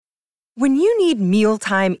When you need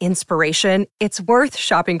mealtime inspiration, it's worth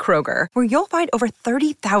shopping Kroger, where you'll find over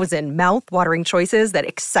 30,000 mouth-watering choices that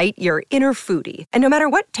excite your inner foodie. And no matter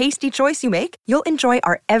what tasty choice you make, you'll enjoy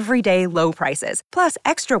our everyday low prices, plus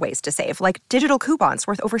extra ways to save, like digital coupons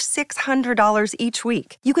worth over $600 each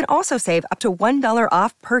week. You can also save up to $1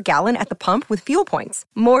 off per gallon at the pump with fuel points.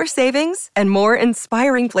 More savings and more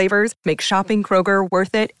inspiring flavors make shopping Kroger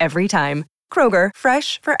worth it every time. Kroger,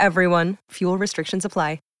 fresh for everyone. Fuel restrictions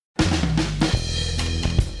apply.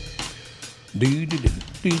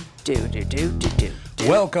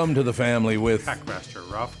 Welcome to the family with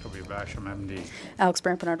Hackmaster Ralph W. Basham, MD. Alex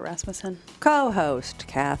Brandt Bernard Rasmussen. Co-host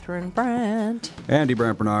Catherine Brandt. Andy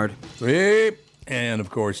Brandt Bernard. and of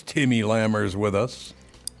course Timmy Lammers with us.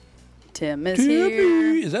 Tim is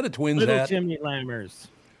here. Is that a Twins Little hat? Timmy Lammers.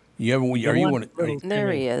 Are you wearing?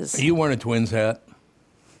 There he is. Are you wearing a Twins hat?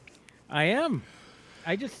 I am.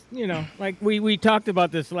 I just, like we talked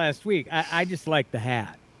about this last week. I just like the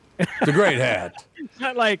hat. It's a great hat. It's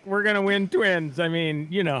not like we're going to win Twins. I mean,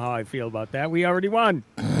 you know how I feel about that. We already won.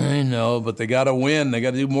 I know, but they got to win. They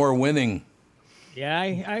got to do more winning. Yeah,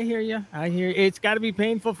 I hear you. I hear you. It's got to be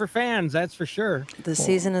painful for fans, that's for sure. The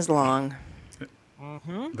season is long.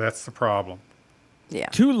 That's the problem. Yeah.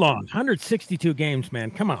 Too long. 162 games,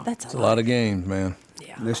 man. Come on. That's a lot of games, man.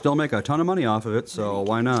 Yeah. They still make a ton of money off of it, so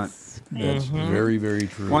why not? That's very, very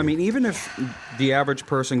true. Well, I mean, even if the average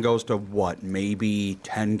person goes to, maybe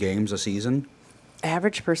 10 games a season?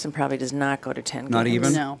 Average person probably does not go to 10 games. Not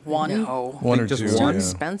even? No, one. No. One or just two. It's too one.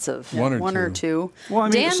 expensive. One or or two. Well, I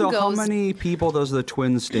mean, Dan so how goes- many people does the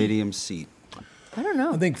Twins Stadium seat? I don't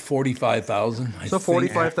know. I think 45,000. So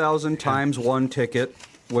 45,000 times one ticket,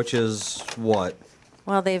 which is what?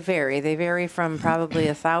 Well, they vary. They vary from probably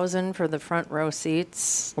 1,000 for the front row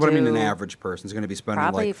seats. What I mean, to an average person is going to be spending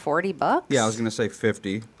probably like. $40. Yeah, I was going to say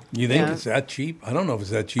 50. You think Yeah. it's that cheap? I don't know if it's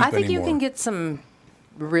that cheap I think anymore. you can get some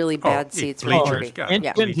really bad yeah, seats for bleachers, 40. got And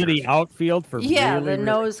it. Yeah. into the outfield for Yeah, really,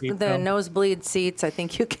 really cheap, the though. nosebleed seats. I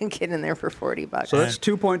think you can get in there for $40. So that's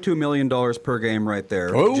 $2.2 million per game right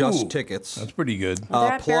there. Oh, Just tickets. That's pretty good.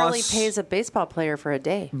 That barely plus- pays a baseball player for a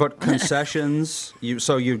day. But concessions,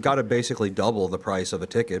 you've got to basically double the price of a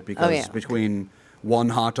ticket because yeah. between one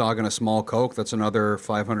hot dog and a small Coke, that's another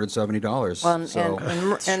 $570. Well, so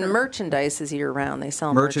and merchandise is year round. They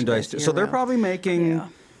sell merchandise. merchandise. So they're year-round. probably making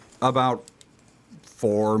about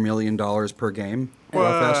 $4 million per game. Well,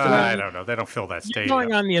 rough estimate. I don't know. They don't fill that You're stadium.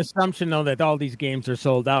 going on the assumption, though, that all these games are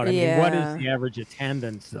sold out. I mean, what Yeah. is the average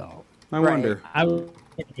attendance, though? I Right. wonder. I would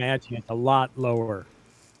imagine it's a lot lower.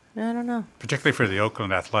 I don't know. Particularly for the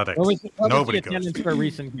Oakland Athletics. What was Nobody the goes. attendance for a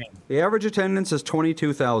recent game? The average attendance is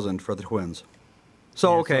 22,000 for the Twins. So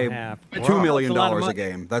Yeah, so okay, half. $2 million That's a lot of a money.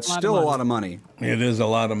 game. That's A lot of still a money. lot of money. It is a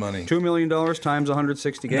lot of money. $2 million times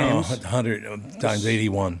 160 games. No, 100 times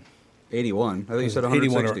 81. 81. I think you said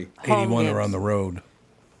 81 160. are, 81 Home are on games. the road.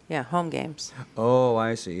 Yeah, home games. Oh,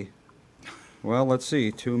 I see. Well, let's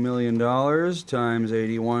see. $2 million times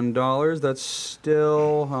 $81. That's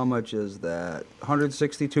still, how much is that?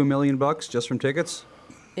 162 million bucks just from tickets?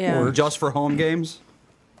 Yeah. Or just for home games?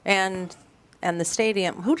 And the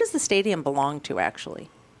stadium. Who does the stadium belong to, actually?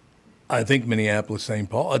 I think Minneapolis, St.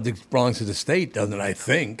 Paul. It belongs to the state, doesn't it? I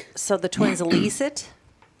think. So the Twins lease it?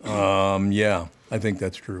 Yeah, I think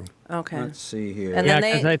that's true. Okay. Let's see here. And Yeah,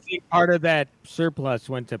 then because I think part of that surplus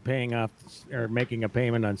went to paying off or making a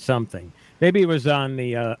payment on something. Maybe it was on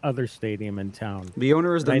the other stadium in town. The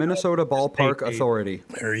owner is the I know Minnesota Ballpark state- Authority.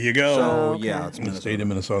 There you go. So, okay. yeah, it's the Minnesota. state of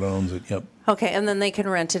Minnesota owns it. Yep. Okay, and then they can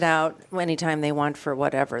rent it out anytime they want for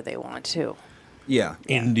whatever they want to. Yeah.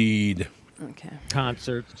 Indeed. Okay.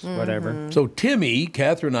 Concerts, Mm-hmm. whatever. So Timmy,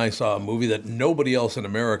 Catherine and I saw a movie that nobody else in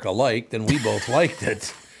America liked, and we both liked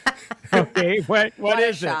it. Okay, what a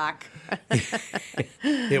is it? shock.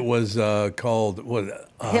 It was called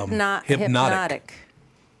Hypnotic.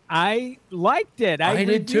 I liked it. I did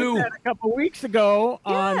reviewed too. that a couple weeks ago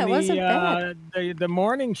on it wasn't bad. the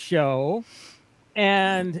morning show,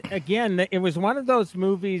 and again, it was one of those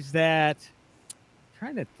movies that.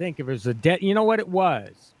 Trying to think if it was you know what it was.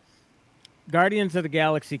 Guardians of the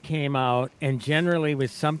Galaxy came out, and generally with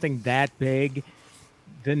something that big,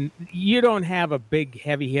 then you don't have a big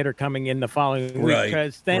heavy hitter coming in the following week Right,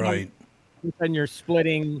 because then you're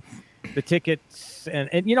splitting the tickets and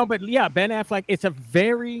but yeah, Ben Affleck, it's a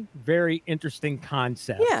very, very interesting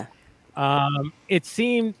concept. Yeah. It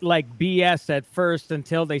seemed like BS at first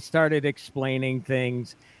until they started explaining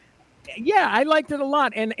things. Yeah, I liked it a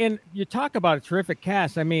lot. And you talk about a terrific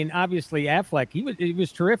cast. I mean, obviously Affleck, he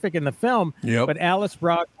was terrific in the film. Yep. But Alice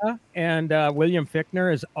Braga and William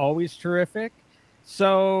Fichtner is always terrific.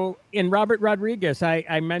 So in Robert Rodriguez,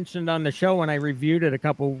 I mentioned on the show when I reviewed it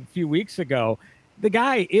a few weeks ago, the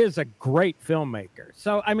guy is a great filmmaker.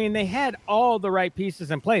 So, I mean, they had all the right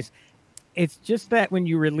pieces in place. It's just that when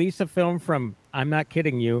you release a film from, I'm not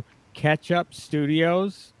kidding you, Ketchup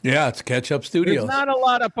Studios. Yeah, it's Ketchup Studios. There's not a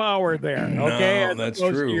lot of power there, okay? No, As that's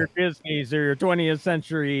opposed true. to your Disney's or your 20th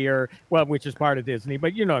Century which is part of Disney,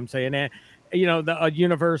 but you know what I'm saying. And, the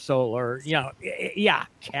Universal or,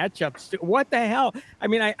 Ketchup. What the hell? I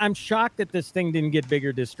mean, I'm shocked that this thing didn't get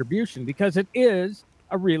bigger distribution because it is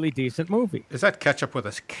a really decent movie. Is that ketchup with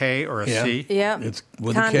a K or a C? Yeah. It's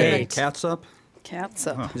with a K. Condiment. Catsup?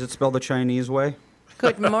 Catsup. Is it spelled the Chinese way?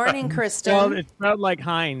 Good morning, Kristen. Well, it smelled like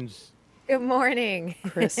Heinz. Good morning. Hey,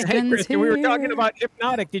 Kristen's Kristen, we were talking here. about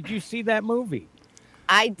Hypnotic. Did you see that movie?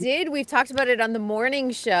 I did. We've talked about it on the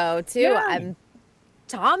morning show too. Yeah.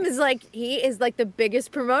 Tom is the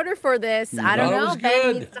biggest promoter for this. I don't Thought it know. was Ben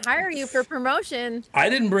good. needs to hire you for promotion. I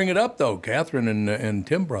didn't bring it up, though. Catherine and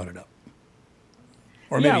Tim brought it up.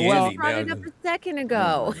 Or maybe Yeah, well- Andy. Brought it up a second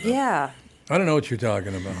ago. Yeah. I don't know what you're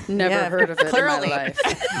talking about. Never Yeah, heard of it clearly. in my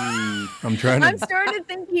life. I'm trying I'm to... starting to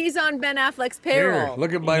think he's on Ben Affleck's Here, payroll.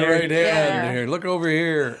 look at my Here, right hand. yeah. Here, look over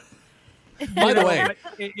here. By the way, But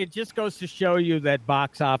it just goes to show you that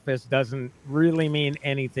box office doesn't really mean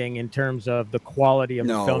anything in terms of the quality of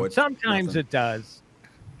No, the film. it's Sometimes nothing. it does.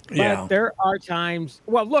 But yeah. there are times.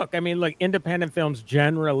 Well, look, independent films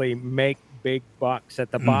generally make big bucks at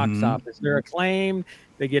the box office. They're acclaimed.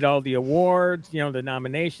 They get all the awards, the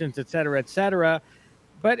nominations, et cetera, et cetera.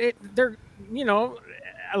 But they're,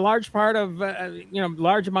 a large part of,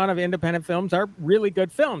 large amount of independent films are really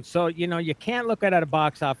good films. So, you can't look at a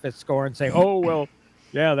box office score and say, oh, well,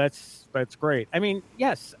 yeah, that's great. I mean,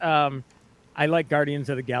 yes, I like Guardians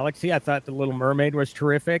of the Galaxy. I thought The Little Mermaid was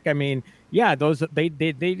terrific. I mean, yeah, they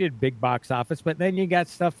did big box office, but then you got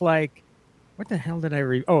stuff like, what the hell did I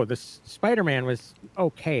read? Oh, the Spider-Man was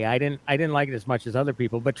okay. I didn't like it as much as other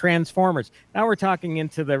people, but Transformers. Now we're talking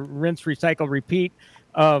into the rinse, recycle, repeat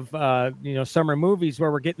of summer movies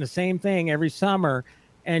where we're getting the same thing every summer.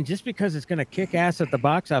 And just because it's going to kick ass at the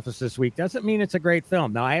box office this week doesn't mean it's a great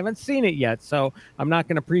film. Now I haven't seen it yet, so I'm not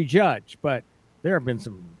going to prejudge. But there have been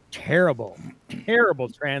some terrible, terrible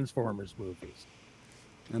Transformers movies.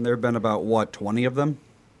 And there have been about, 20 of them?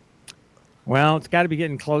 Well, it's got to be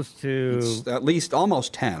getting close to It's at least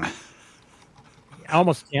almost 10.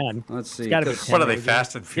 almost 10. Let's see. It's gotta be 'cause 10. What are they,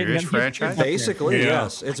 Fast and Furious Getting them- franchise? Basically, Yeah.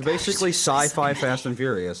 yes. It's basically sci-fi Fast and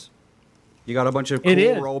Furious. You got a bunch of It cool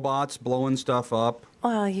is. robots blowing stuff up.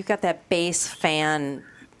 Well, you've got that base fan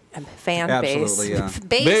base. Absolutely, yeah.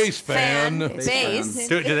 Base fan. Base Base.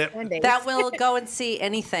 Do they, That will go and see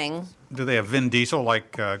anything. do they have Vin Diesel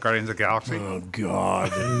like Guardians of the Galaxy? Oh,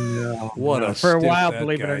 God. What a For a stiff while, that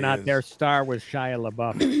believe it or guy not, is. their star was Shia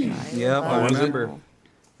LaBeouf. Yep, I was it? remember.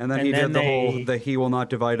 And then And he then did the whole they- "the he will not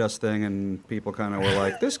divide us" thing, and people kind of were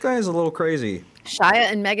like, "This guy's a little crazy." Shia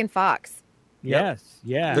and Megan Fox. Yes,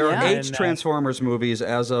 yeah. There are Yeah. 8 And, Transformers movies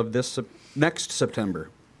as of next September.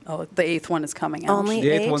 Oh, the 8th one is coming out. Only The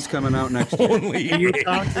 8th 8? one's coming out next year. Only Are you eight.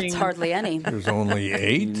 counting? It's hardly any. There's only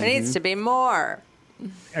 8? There needs to be more.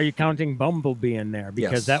 Are you counting Bumblebee in there?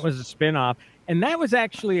 Because Yes. that was a spin-off, and that was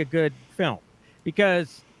actually a good film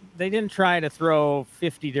because they didn't try to throw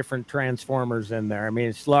 50 different Transformers in there. I mean,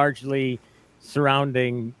 it's largely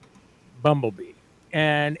surrounding Bumblebee,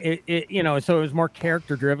 and so it was more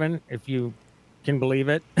character-driven, if you can believe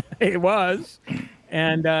it. It was,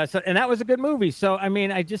 and that was a good movie. So I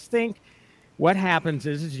mean, I just think what happens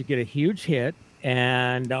is you get a huge hit.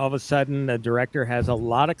 And all of a sudden, the director has a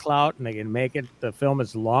lot of clout, and they can make the film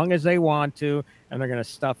as long as they want to, and they're going to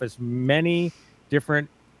stuff as many different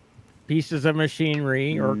pieces of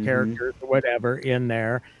machinery or characters or whatever in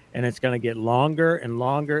there, and it's going to get longer and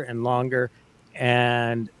longer and longer,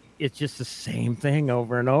 and it's just the same thing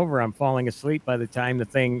over and over. I'm falling asleep by the time the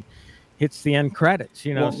thing hits the end credits.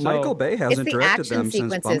 Well, so, Michael Bay It's hasn't the directed action them since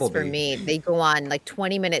sequences Bumblebee. for me. They go on like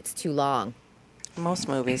 20 minutes too long. Most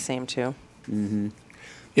movies seem to.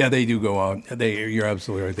 Yeah, they do go out. You're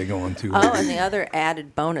absolutely right. They go on too. Oh, and the other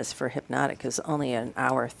added bonus for Hypnotic is only an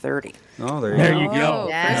hour 30. Oh, there There you you go. go. Oh,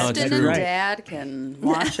 Yeah. Kristen That's and right. Dad can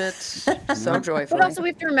watch it so joyfully. But also, we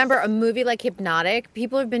have to remember a movie like Hypnotic.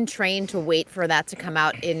 People have been trained to wait for that to come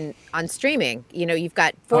out on streaming. You've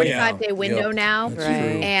got 45-day window Yep. now, That's Right.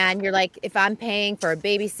 true. and you're like, if I'm paying for a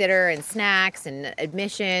babysitter and snacks and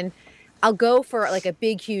admission, I'll go for like a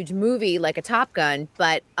big, huge movie like a Top Gun,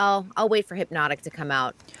 but I'll wait for Hypnotic to come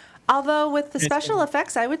out. Although with the special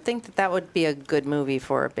effects, I would think that would be a good movie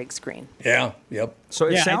for a big screen. Yeah, yep. So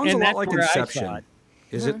it Yeah, sounds and a lot that's like where I saw Inception. it.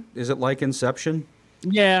 Is it? Is it like Inception?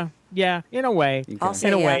 Yeah, Yeah, in a way. I'll say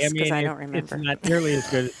in a way. yes, I 'cause mean, I don't it's remember. not nearly as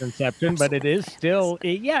good as Inception, but it is still.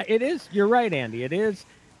 It is. You're right, Andy. It is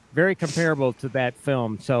very comparable to that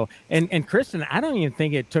film. So, and Kristen, I don't even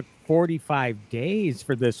think it took 45 days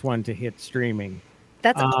for this one to hit streaming.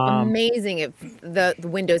 That's amazing if the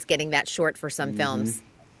window's getting that short for some films.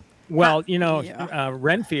 Well,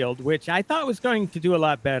 Renfield, which I thought was going to do a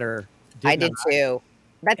lot better. I did not. too.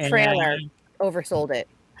 That And- trailer oversold it.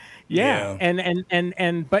 Yeah.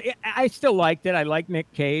 But I still liked it. I like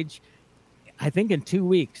Nick Cage. I think in 2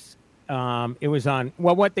 weeks, it was on.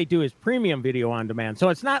 Well, what they do is premium video on demand. So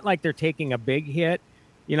it's not like they're taking a big hit.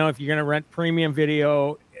 If you're going to rent premium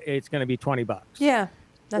video, it's going to be $20. Yeah,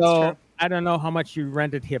 that's so true. I don't know how much you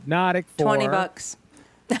rented Hypnotic for. $20.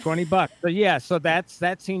 $20. But yeah, so that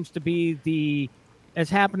seems to be it's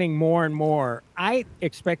happening more and more. I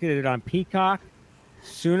expected it on Peacock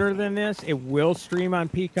sooner than this. It will stream on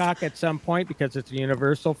Peacock at some point because it's a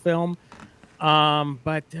Universal film.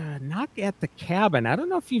 But Knock at the Cabin, I don't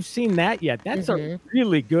know if you've seen that yet. That's a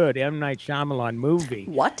really good M. Night Shyamalan movie.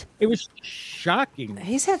 What? It was shocking.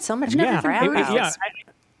 He's had so much Yeah, crap it was- out. yeah.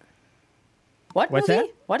 What What's movie? that?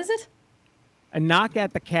 What is it? A Knock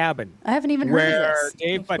at the Cabin, I haven't even heard where of this.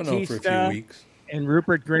 Dave It's been out for a few Bautista weeks. and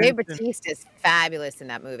Rupert Dave Grint. Bautista is fabulous in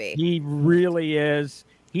that movie. He really is.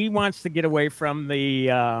 He wants to get away from the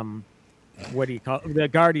what do you call it? The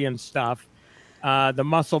Guardian stuff, the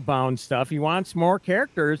muscle bound stuff. He wants more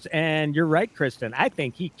characters, and you're right, Kristen. I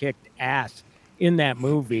think he kicked ass in that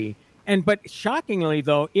movie. But shockingly,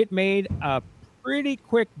 though, it made a pretty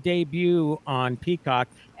quick debut on Peacock,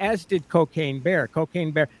 as did Cocaine Bear. Cocaine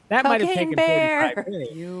Bear that might have Cocaine taken Bear. 45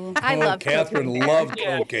 days. I love Catherine Cocaine Bear. loved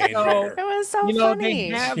Cocaine Bear. It was so They funny.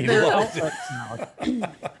 have She their loved it. outlets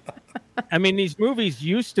now. I mean, these movies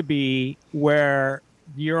used to be where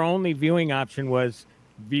your only viewing option was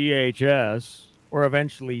VHS or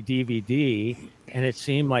eventually DVD, and it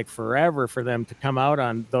seemed like forever for them to come out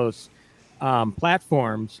on those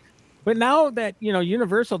platforms. But now that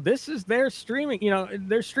Universal, this is their streaming.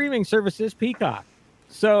 Their streaming service is Peacock.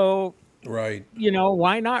 So Right.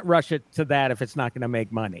 why not rush it to that if it's not going to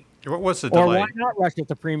make money? What was the Or delay? why not rush it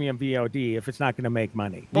to premium VOD if it's not going to make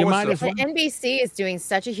money? What You was might the- as well. But NBC is doing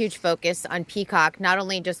such a huge focus on Peacock, not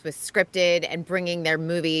only just with scripted and bringing their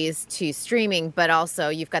movies to streaming, but also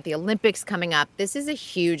you've got the Olympics coming up. This is a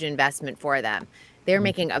huge investment for them. They're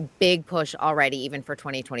making a big push already, even for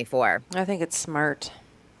 2024. I think it's smart.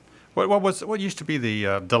 What used to be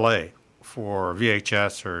the delay for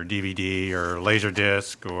VHS or DVD or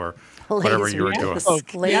Laserdisc or whatever you were doing? Oh,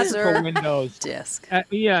 Laser theatrical windows. Disc.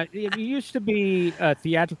 Yeah, it used to be a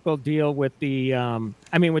theatrical deal with the,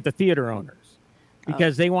 with the theater owners,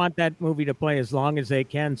 because they want that movie to play as long as they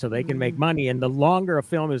can so they can make money. And the longer a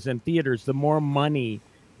film is in theaters, the more money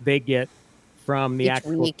they get from the Each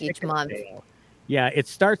actual week, each ticket month. sale. Yeah, it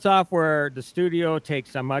starts off where the studio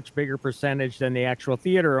takes a much bigger percentage than the actual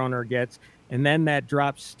theater owner gets, and then that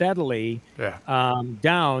drops steadily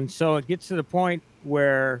down. So it gets to the point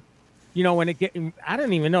where, when I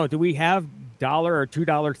don't even know, do we have $1 or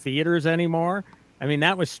 $2 theaters anymore? I mean,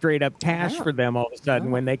 that was straight up cash for them all of a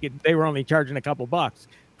sudden when they were only charging a couple bucks.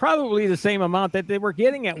 Probably the same amount that they were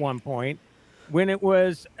getting at one point when it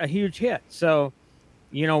was a huge hit. So,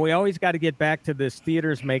 we always got to get back to this.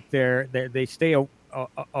 Theaters make they stay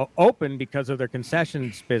open because of their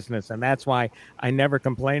concessions business, and that's why I never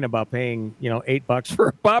complain about paying $8 for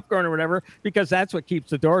a popcorn or whatever, because that's what keeps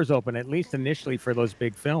the doors open, at least initially, for those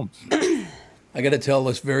big films. I got to tell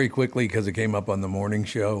this very quickly because it came up on the morning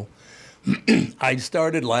show. I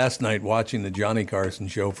started last night watching the Johnny Carson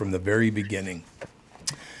show from the very beginning.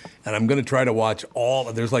 And I'm going to try to watch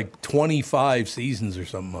there's like 25 seasons or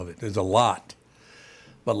something of it. There's a lot.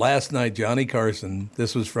 But last night, Johnny Carson,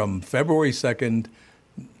 this was from February 2nd,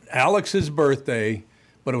 Alex's birthday,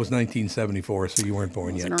 but it was 1974, so you weren't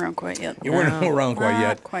born yet. Wasn't around quite yet. You weren't around quite yet.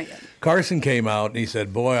 Not quite yet. Carson came out and he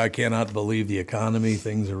said, "Boy, I cannot believe the economy.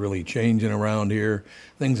 Things are really changing around here.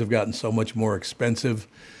 Things have gotten so much more expensive."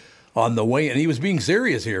 On the way, and he was being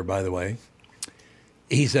serious here, by the way.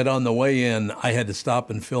 He said, on the way in, I had to stop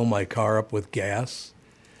and fill my car up with gas.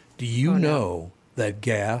 Do you know that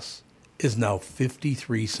gas is now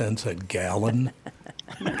 53 cents a gallon?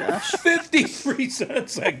 Oh my gosh. 53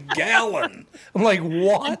 cents a gallon. I'm like,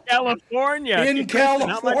 what? California. In How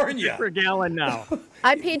much California. per gallon now?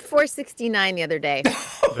 I paid $4.69 the other day.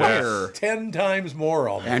 Where? 10 times more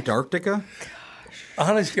almost. Antarctica?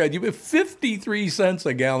 Honest God, you pay 53 cents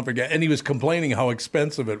a gallon for gas. And he was complaining how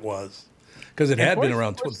expensive it was because it had been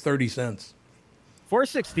around 30 cents.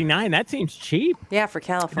 $4.69. That seems cheap. Yeah, for Doesn't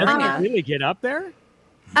California. it really get up there?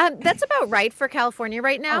 That's about right for California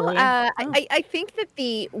right now. Oh, really? I think that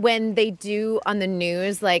when they do on the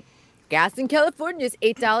news, like gas in California is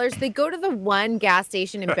 $8, they go to the one gas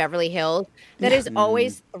station in Beverly Hills that is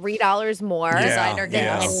always $3 more Designer than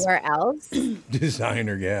gas. anywhere else.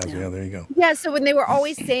 Designer gas. Yeah, there you go. Yeah, so when they were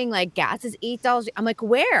always saying like gas is $8, I'm like,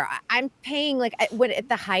 where? I'm paying like at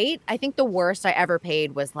the height, I think the worst I ever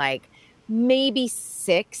paid was like maybe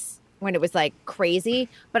 $6 when it was like crazy.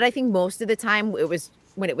 But I think most of the time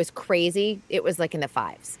when it was crazy, it was like in the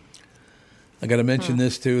 $5s. I got to mention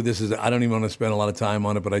this too. I don't even want to spend a lot of time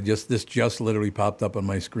on it, but this just literally popped up on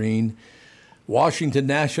my screen. Washington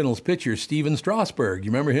Nationals pitcher Steven Strasburg.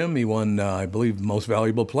 You remember him? He won, I believe, Most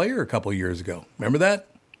Valuable Player a couple of years ago. Remember that?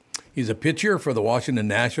 He's a pitcher for the Washington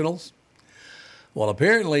Nationals. Well,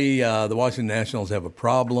 apparently the Washington Nationals have a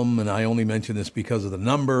problem, and I only mention this because of the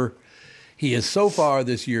number. He has so far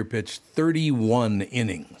this year pitched 31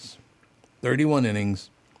 innings. 31 innings.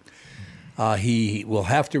 He will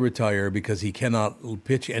have to retire because he cannot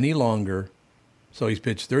pitch any longer. So he's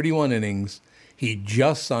pitched 31 innings. He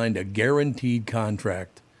just signed a guaranteed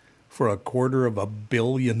contract for $250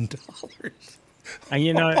 million. And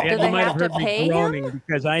you know, Do you they might have have heard to me pay groaning him?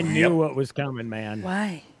 because I knew what was coming, man.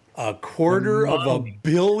 Why? $250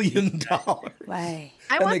 million. Why?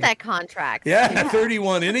 I want that contract. Yeah,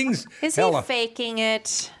 31 innings. Is he Hella. faking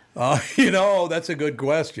it? That's a good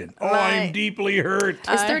question. Oh, I'm deeply hurt.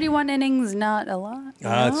 Is 31 innings not a lot? It's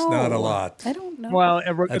not a lot. I don't know. Well,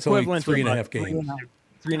 That's only equivalent to 3.5 about games.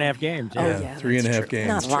 3.5 games. Oh, Yeah. yeah, 3.5 that's true. games.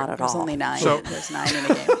 Not a lot at There's all. only 9. So- There's 9 in a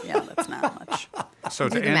game. Yeah, that's not much. So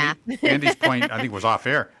Do to the math. Andy's point, I think was off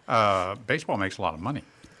air. Baseball makes a lot of money.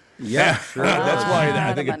 Yeah, sure. That's why I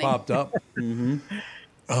lot think of it money. popped up. Mm-hmm.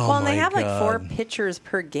 Oh, Well, and they my have like 4 God. pitchers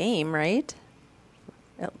per game, right?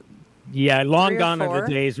 Yeah, long 3 or gone are 4?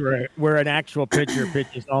 the days where an actual pitcher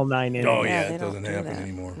pitches all 9 innings. Oh, yeah, they it don't doesn't do happen that.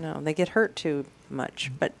 anymore. No, they get hurt too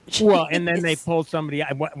much. But Well, and then they jeez. pulled somebody.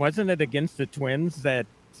 Wasn't it against the Twins that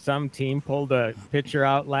some team pulled a pitcher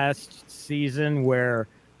out last season where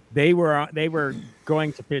they were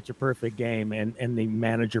going to pitch a perfect game and the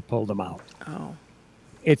manager pulled them out? Oh.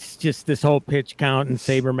 It's just this whole pitch count and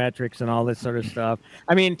sabermetrics and all this sort of stuff.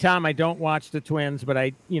 I mean, Tom, I don't watch the Twins, but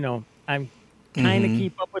I'm kind of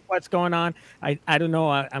keep up with what's going on. I don't know.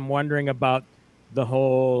 I'm wondering about the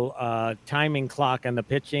whole timing clock and the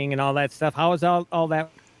pitching and all that stuff. How is all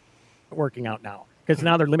that working out now? Because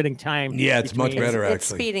now they're limiting time. Yeah, it's much between- better, It's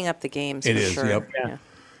actually. speeding up the games It for is, sure. yep. Yeah.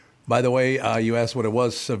 By the way, you asked what it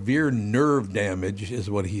was. Severe nerve damage is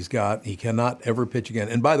what he's got. He cannot ever pitch again.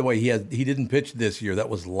 And by the way, he didn't pitch this year. That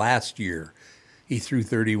was last year. He threw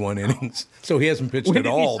 31 innings, so he hasn't pitched When at did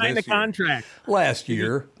all he sign the this year. contract? Last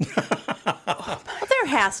year. Well, there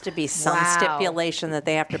has to be some Wow. stipulation that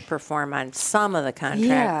they have to perform on some of the contract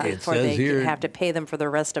Yeah. It before says they here- have to pay them for the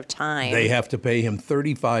rest of time. They have to pay him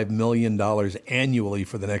 $35 million annually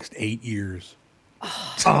for the next 8 years.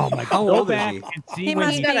 Oh my How God! Go old is back he? and see He when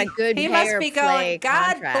must He's got a good he must be play going,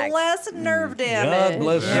 God contract." bless nerve damage. God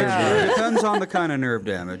bless It him. depends on the kind of nerve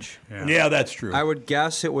damage. Yeah, that's true. I would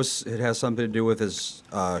guess it has something to do with his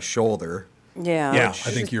shoulder. Yeah. Yeah, I This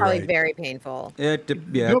think is you're probably right. very painful. Go It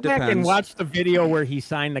back depends. and watch the video where he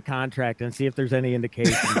signed the contract and see if there's any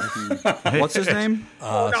indication. What's his name?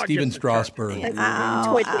 no, Steven just the chart. Strasburg.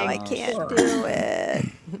 I can't do it.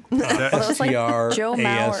 was like Joe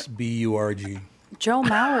Mauer. STRASBURG. Joe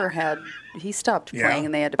Mauer he stopped Yeah. playing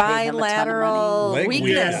and they had to pay him a ton of Bilateral money. Leg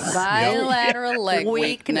weakness. Bilateral leg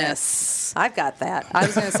Weakness. weakness. I've got that. I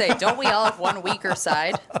was going to say, don't we all have one weaker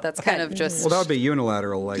side? That's kind of just Well, that would be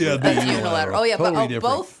unilateral leg. Yeah, weakness. that's unilateral. Oh yeah, Totally but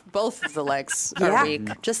different. both of the legs are Yeah,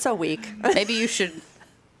 weak. just so weak. Maybe you should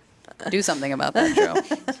do something about that, Joe.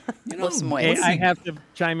 Lift some Hey, weights. I have to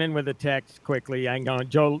chime in with a text quickly. I'm going.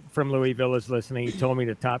 Joe from Louisville is listening. He told me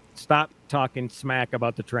to stop talking smack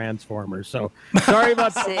about the Transformers. So sorry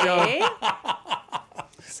about that, Joe.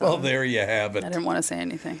 See? Well, there you have I it. didn't want to say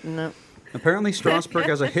anything. No. Apparently, Strasburg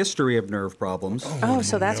has a history of nerve problems. Oh,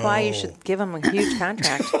 so that's why you should give him a huge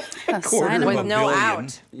contract Sign him with $250 no million.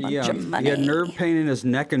 out. Yeah, of he money. had nerve pain in his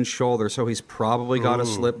neck and shoulder, so he's probably got a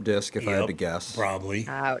slip disc, if I had to guess, Probably.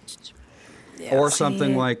 Ouch. or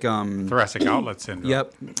something See? like Thoracic outlet syndrome.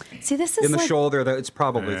 Yep, See, this is in the like shoulder. That it's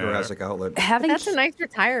probably Yeah. thoracic outlet. having. That's a nice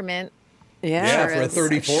retirement. Yeah, Sure for a is.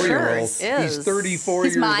 34-year-old. Sure He's is. 34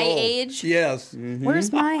 He's years my old. age? Yes.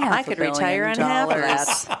 Where's my half I could retire on half of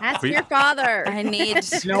that. That's We- your father. I need.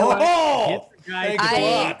 You know what? Oh! Get the guy Thanks to a go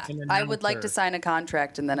lot. out and I would like announce to sign a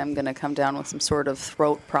contract, and then I'm going to come down with some sort of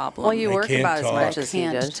throat problem. Well, you I work can't about as talk. much as he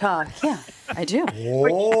can't did. talk. Yeah, I do.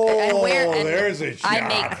 Oh, and there's a shot. I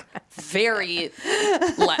make very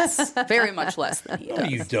much less than he No, does.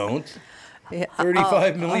 you don't.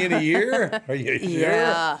 $35 million a year? Are you sure?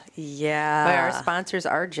 Yeah, But yeah. our sponsors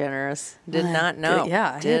are generous. Did not know.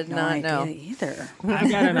 Yeah, I Did had no not idea know. either.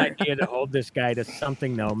 I've got an idea to hold this guy to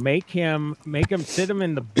something though. Make him sit him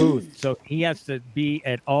in the booth so he has to be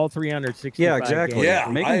at all 365 Yeah, exactly. games. Yeah,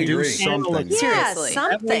 Make I him do agree. something. Yeah, Seriously. That way he's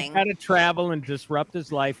something. got to travel and disrupt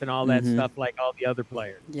his life and all that stuff like all the other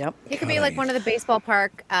players. Yep. It could be like one of the baseball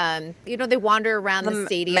park. They wander around the The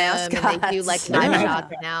stadium and they do like mascots. live Yeah.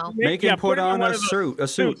 shots now. Make him put him in on one a of those suit.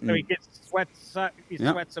 So he gets sweats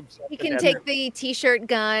Yeah. himself. He to can death. take the T-shirt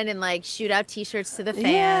gun and like shoot out T-shirts to the fans.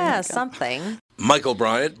 Yeah, something. Michael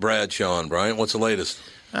Bryant, Bradshaw and Bryant, what's the latest?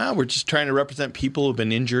 We're just trying to represent people who've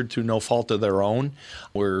been injured through no fault of their own.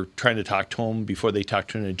 We're trying to talk to them before they talk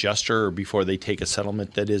to an adjuster or before they take a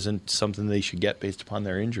settlement that isn't something they should get based upon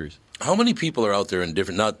their injuries. How many people are out there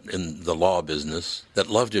not in the law business, that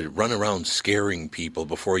love to run around scaring people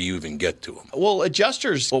before you even get to them? Well,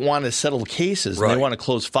 adjusters want to settle cases and Right. they want to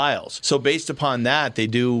close files. So based upon that, they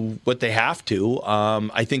do what they have to.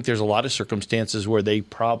 I think there's a lot of circumstances where they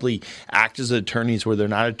probably act as attorneys where they're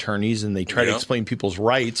not attorneys and they try to Yeah. explain people's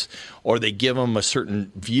rights or they give them a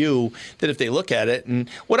certain view that if they look at it. And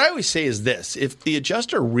what I always say is this, if the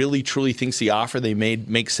adjuster really truly thinks the offer they made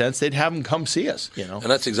makes sense, they'd have them come see us, And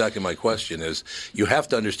that's exactly my question is, you have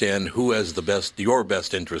to understand who has your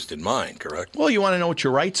best interest in mind, correct? Well, you want to know what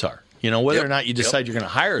your rights are. Whether Yep, or not you decide yep. you're going to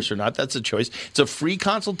hire us or not, that's a choice. It's a free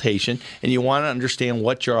consultation, and you want to understand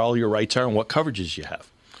what all your rights are and what coverages you have.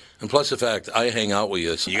 And plus the fact I hang out with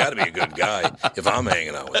you, so you got to be a good guy if I'm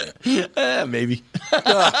hanging out with you. Maybe.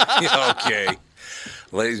 Okay.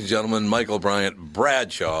 Ladies and gentlemen, Michael Bryant,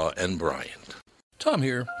 Bradshaw and Bryant. Tom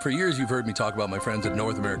here. For years, you've heard me talk about my friends at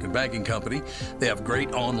North American Banking Company. They have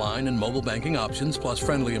great online and mobile banking options, plus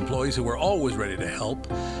friendly employees who are always ready to help.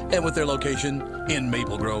 And with their location in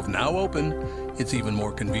Maple Grove now open, it's even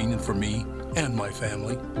more convenient for me and my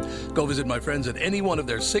family. Go visit my friends at any one of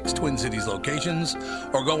their 6 Twin Cities locations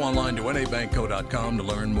or go online to nabankco.com to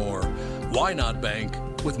learn more. Why not bank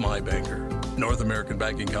with my banker? North American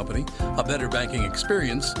Banking Company, a better banking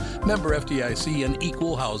experience, member FDIC, and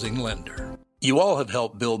equal housing lender. You all have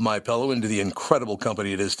helped build MyPillow into the incredible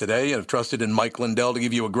company it is today and have trusted in Mike Lindell to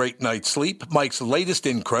give you a great night's sleep. Mike's latest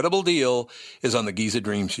incredible deal is on the Giza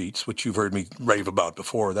Dream Sheets, which you've heard me rave about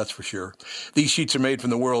before, that's for sure. These sheets are made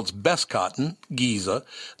from the world's best cotton, Giza.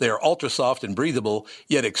 They are ultra soft and breathable,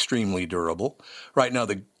 yet extremely durable. Right now,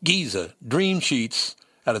 the Giza Dream Sheets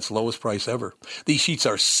at its lowest price ever. These sheets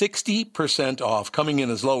are 60% off, coming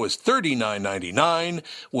in as low as $39.99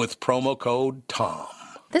 with promo code TOM.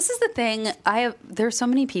 This is the thing. There's so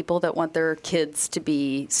many people that want their kids to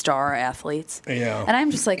be star athletes. Yeah. And I'm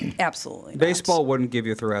just like, absolutely not. Baseball wouldn't give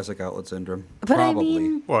you thoracic outlet syndrome. But Probably. I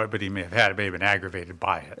mean, Well, but he may have had it, maybe been aggravated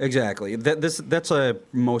by it. Exactly. That's a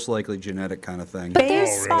most likely genetic kind of thing.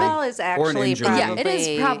 Baseball is Or an actually injury. yeah, it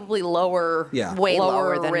is probably lower. Yeah. way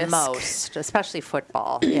lower than risk. most, especially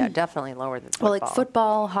football. Yeah, definitely lower than football. Well, like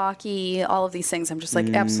football, hockey, all of these things. I'm just like,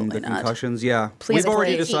 absolutely The not. concussions, yeah. Please We've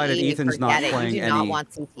already play decided CTE, Ethan's not forget it. playing You do any. not want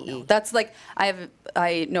CTE. That's like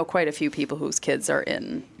I know quite a few people whose kids are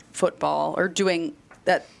in football or doing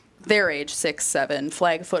that their age, 6, 7,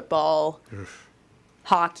 flag football,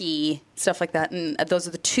 hockey, stuff like that. And those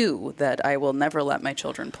are the two that I will never let my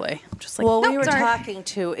children play. I'm just like, Well, nope, we were sorry. talking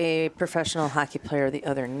to a professional hockey player the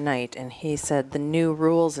other night, and he said the new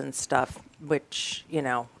rules and stuff, which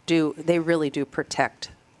they really do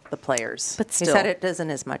protect the players. But he still. said it isn't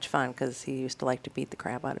as much fun because he used to like to beat the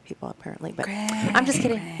crap out of people, apparently. But I'm just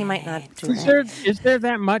kidding. He might not do that. Is there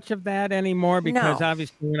that much of that anymore? Because No.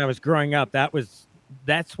 obviously when I was growing up,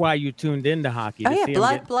 that's why you tuned into hockey. Oh to yeah, see 'em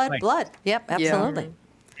blood, get blood, played. blood. Yep, absolutely.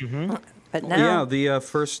 But now, Yeah, the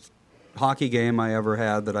first hockey game I ever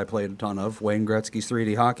had that I played a ton of, Wayne Gretzky's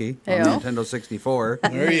 3D hockey on Ew. Nintendo 64.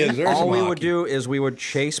 There he is. There's All some we would hockey. do is we would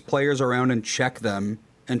chase players around and check them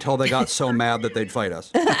until they got so mad that they'd fight us.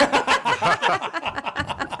 Like,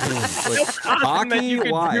 And then you hockey?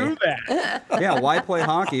 could Why? do that. Yeah, why play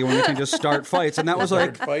hockey when you can just start fights? And that was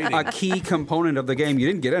like fighting. a key component of the game. You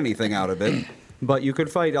didn't get anything out of it, but you could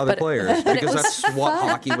fight other players but it because was that's what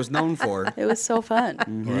hockey was known for. It was so fun.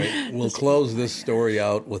 All right, we'll close this story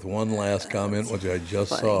out with one last comment, which I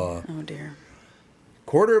just saw. Oh dear.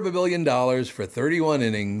 $250 million for 31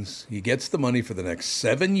 innings. He gets the money for the next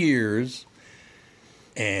 7 years.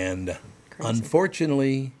 And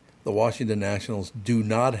unfortunately, the Washington Nationals do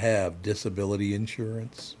not have disability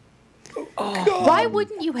insurance. Why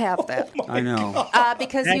wouldn't you have that? I know.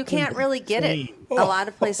 because That you can't can really get it. explain. A lot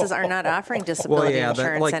of places are not offering disability yeah, that,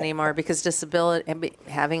 insurance like- anymore because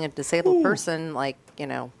having a disabled person,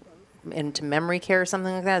 into memory care or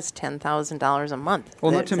something like that, it's $10,000 a month.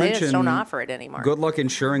 Well, they, not to they mention, just don't offer it anymore. Good luck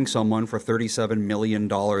insuring someone for $37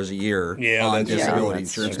 million a year on that's disability true.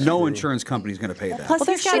 insurance. That's no true. insurance company is going to pay that. Plus,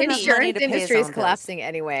 The he's got enough money insurance to pay his industry is own bills. collapsing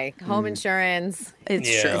anyway. Home insurance, It's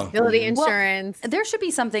Yeah. true. disability Well, insurance. there should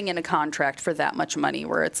be something in a contract for that much money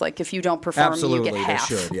where it's like if you don't perform, Absolutely, you get they half.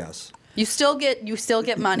 should, yes. You still get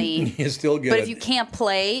money. You still get But it. if you can't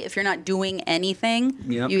play, if you're not doing anything,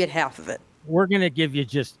 Yep. you get half of it. We're going to give you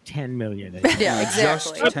just $10 million. Yeah,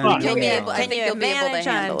 exactly. Just $10 You'll be million. able, I Can think you you'll be able to manage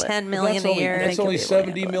on handle it. $10 million a year? That's only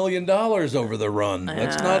 $70 million over the run.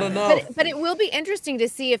 That's not enough. But it will be interesting to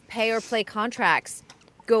see if pay or play contracts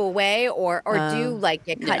go away or do like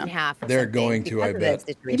get cut in half. Or They're something going to, I because of that bet.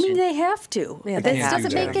 I situation. mean, they have to. Yeah, This they have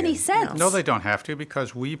doesn't to. make any sense. No, they don't have to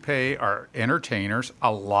because we pay our entertainers a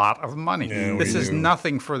lot of money. Yeah, this we is do.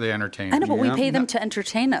 nothing for the entertainers. I know, but we Yeah. pay them to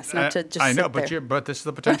entertain us, not to just I know, sit but there. but this is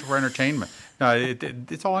the potential for entertainment. No,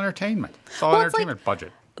 it's all entertainment. It's all Well, it's like- entertainment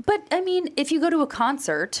budget. But I mean, if you go to a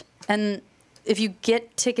concert and if you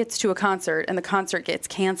get tickets to a concert and the concert gets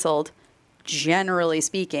canceled, generally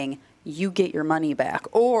speaking, you get your money back,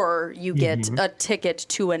 or you get a ticket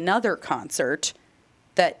to another concert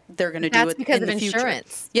that they're going to do That's it because in of the future.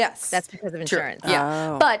 insurance. Yes, That's because of True. insurance.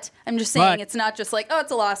 Yeah, Oh. but I'm just saying But- it's not just like, oh,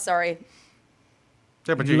 it's a loss. Sorry,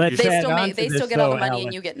 Yeah, but Let's they add still on make, to they this, still get all the though, money Alex.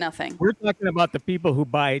 and you get nothing. We're talking about the people who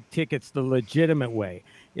buy tickets the legitimate way.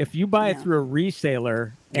 If you buy it through a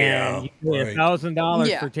reseller and you pay right. $1,000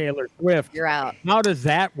 Yeah. for Taylor Swift, You're out. how does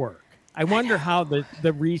that work? I wonder how the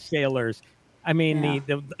resellers. I mean,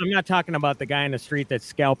 the I'm not talking about the guy in the street that's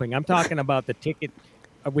scalping. I'm talking about the ticket.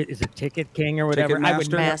 Is it Ticket King or whatever? I would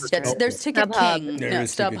Ticketmaster? never Master. know. There's Ticket StubHub. King, There no,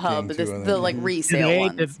 is Ticket StubHub, King, but too, there's on the that. like Do resale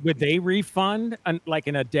ones. would they refund like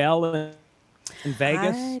an Adele in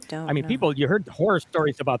Vegas? I don't mean, know. people. You heard horror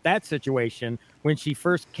stories about that situation when she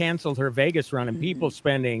first canceled her Vegas run, and people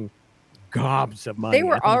spending gobs of money. They I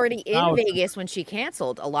were think already in thousands. Vegas when she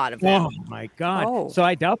canceled a lot of them. Oh my God! Oh. So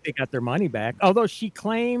I doubt they got their money back. Although she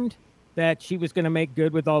claimed that she was going to make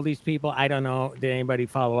good with all these people. I don't know. Did anybody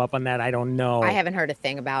follow up on that? I don't know. I haven't heard a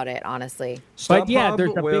thing about it, honestly. But yeah, StubHub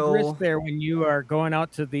there's a will- big risk there when you are going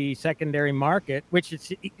out to the secondary market, which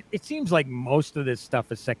it seems like most of this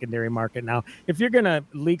stuff is secondary market now. If you're going to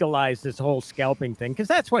legalize this whole scalping thing, because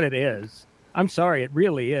that's what it is. I'm sorry, it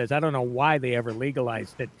really is. I don't know why they ever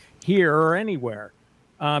legalized it here or anywhere.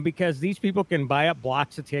 Because these people can buy up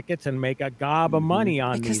blocks of tickets and make a gob of money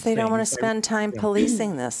on Because these they don't want to things. spend time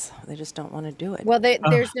policing this. They just don't want to do it. Well,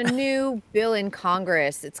 there's a new bill in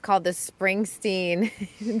Congress. It's called the Springsteen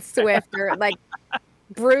and Swift, or like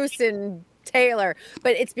Bruce and Taylor,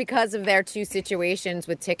 but it's because of their two situations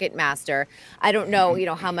with Ticketmaster. I don't know,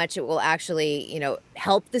 how much it will actually,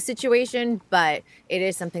 help the situation, but it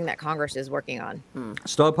is something that Congress is working on.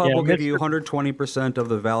 StubHub Yeah, will give Mr. you 120% of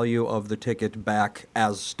the value of the ticket back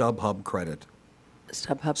as StubHub credit.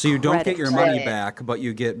 StubHub So you don't get credit. your money Credit. back, but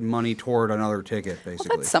you get money toward another ticket,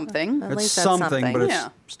 basically. That's something. At It's least that's something, but it's Yeah.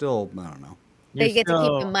 still, I don't know. They You're get to keep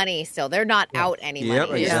still- the money still. They're not out any Yep,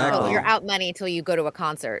 money. exactly. You're out money until you go to a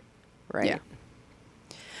concert. Right. Yeah.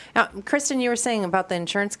 Now, Kristen, you were saying about the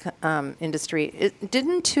insurance industry.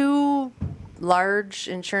 Didn't two large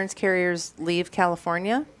insurance carriers leave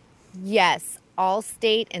California? Yes,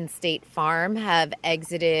 Allstate and State Farm have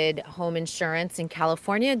exited home insurance in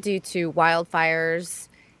California due to wildfires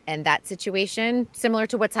and that situation, similar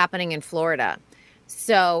to what's happening in Florida.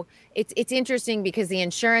 So it's interesting because the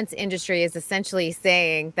insurance industry is essentially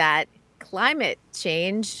saying that climate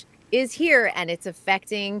change is here and it's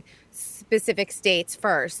affecting specific states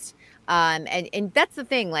first. And that's the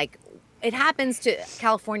thing, like, it happens to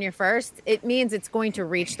California first. It means it's going to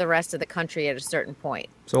reach the rest of the country at a certain point.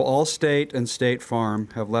 So Allstate and State Farm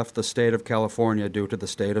have left the state of California due to the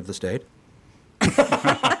state of the state? Due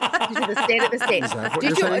to the state of the state. that what Due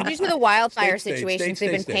you're to, saying? due to the wildfire State, situations, state,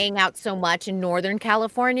 they've been state. paying out so much in Northern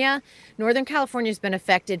California. Northern California's been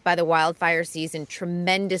affected by the wildfire season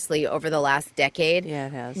tremendously over the last decade. Yeah,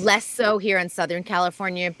 it has. Less so here in Southern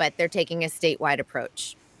California, but they're taking a statewide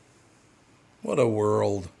approach. What a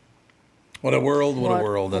world. What a world, what a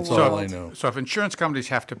world. That's all I know. So if insurance companies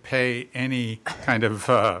have to pay any kind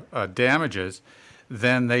of damages,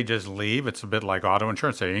 then they just leave. It's a bit like auto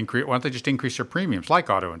insurance. Why don't they just increase their premiums like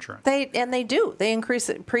auto insurance? They do. They increase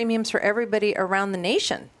premiums for everybody around the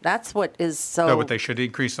nation. That's what is so. No, but they should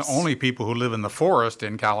increase the only people who live in the forest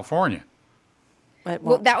in California.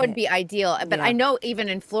 Well, that would be ideal. But I know even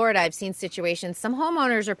in Florida, I've seen situations, some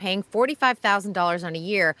homeowners are paying $45,000 on a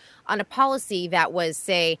year on a policy that was,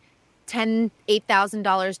 say,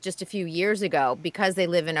 $8,000 just a few years ago because they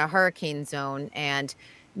live in a hurricane zone, and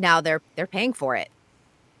now they're paying for it.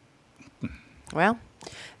 Well,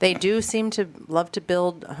 They do seem to love to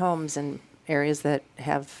build homes in areas that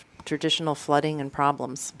have traditional flooding and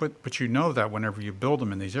problems. But you know that whenever you build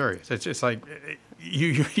them in these areas, it's just like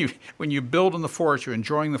you when you build in the forest, you're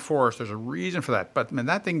enjoying the forest. There's a reason for that. But when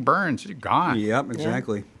that thing burns, you're gone. Yep,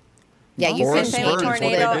 exactly. Yeah, you can Forests see burn, it's what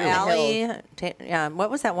they Tornado do. Alley. Yeah,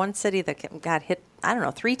 what was that one city that got hit? I don't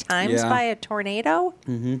know, 3 times Yeah. by a tornado.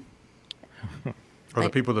 Mm-hmm. Or the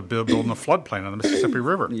people that build in the floodplain on the Mississippi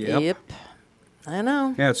River. Yep. I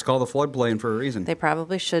know. Yeah, it's called the floodplain for a reason. They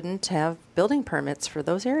probably shouldn't have building permits for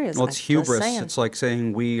those areas. Well, it's I'm just hubris. saying. It's like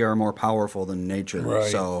saying we are more powerful than nature. Right.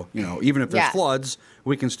 So, even if there's Yeah. floods,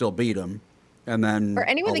 we can still beat them. And then Or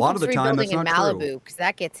anyone a that lot keeps of the time, rebuilding that's in not true. Malibu, because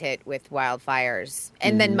that gets hit with wildfires.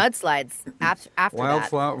 And then mudslides after that.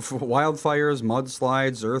 Wildfires,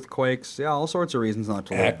 mudslides, earthquakes, all sorts of reasons not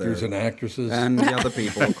to live Actors there. and actresses. And the other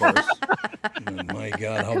people, of course. Oh, my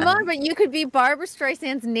God. How Come on, but you could be Barbara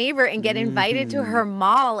Streisand's neighbor and get invited to her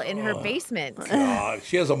mall in her basement. God,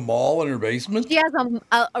 she has a mall in her basement? She has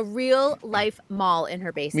a real life mall in her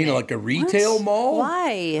You basement. mean like a retail mall?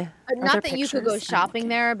 Why? But Are not there that you could go pictures? shopping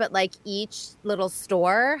there, but like each little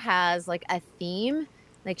store has like a theme.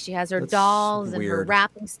 Like she has her That's dolls and her weird.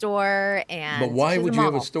 wrapping store, and But why she has would you have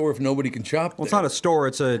a mall. store if nobody can shop Well, it's there? not a store.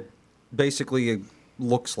 It's basically it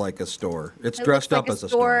looks like a store. It's It dressed looks up like as a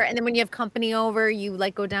store. and then when you have company over, you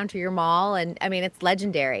like go down to your mall, and I mean it's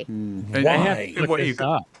legendary. And, Why? and what you,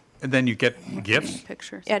 and then you get gifts.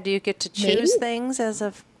 Pictures. Yeah, do you get to Maybe. choose things as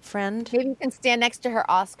a friend? Maybe you can stand next to her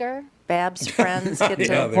Oscar. Bab's friends get to.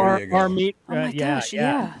 Yeah, there you go. Or meet. Oh my gosh,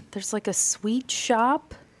 yeah. There's like a sweet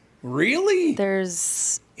shop. Really?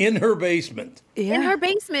 There's In her basement? In her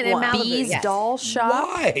basement in Malibu. Bee's yes. doll shop.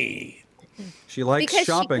 Why? She likes Because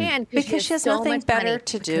shopping. she can. Because she has so nothing much better money.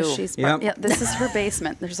 to Because do. she's Yep. yeah, this is her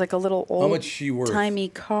basement. There's like a little How old much is she worth? timey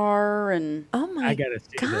car and Oh my I gotta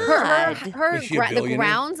see this. God. Is she a The billionaire?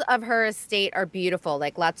 grounds of her estate are beautiful.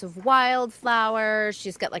 Like lots of wildflowers.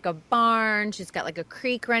 She's got like a barn. She's got like a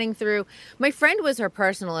creek running through. My friend was her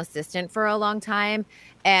personal assistant for a long time,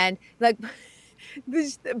 and like.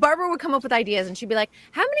 Barbara would come up with ideas and she'd be like,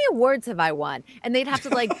 how many awards have I won? And they'd have to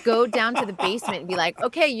like go down to the basement and be like,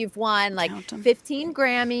 okay, you've won like Count 'em. 15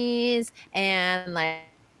 Grammys and like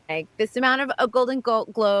this amount of Golden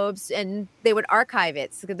Globes, and they would archive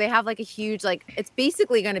it. So they have like a huge, like, it's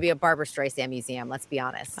basically going to be a Barbara Streisand museum, let's be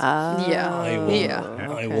honest. yeah.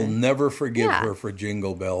 I will never forgive Yeah. her for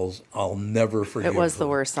Jingle Bells. I'll never forgive It was her. the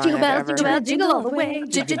worst song Jingle I've bells, ever jingle heard. bells, jingle all the way.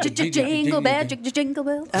 Jingle bell, jingle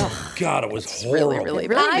bell. Oh, God, it was really, horrible. really, It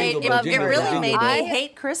really I made, love it Jingle really Bells, made Jingle me Bells.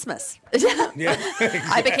 hate Christmas. Yeah,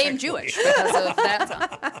 I became Jewish because of that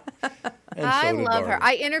song. and I so did love her. Barbara.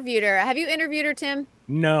 I interviewed her. Have you interviewed her, Tim?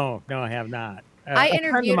 No, I have not. I A friend of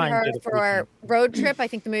interviewed mine her did a for Road Trip. I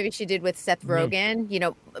think the movie she did with Seth Mm-hmm.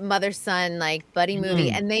 Rogen, mother son like buddy movie,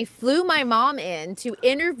 and they flew my mom in to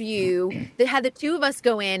interview. They had the two of us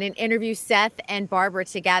go in and interview Seth and Barbara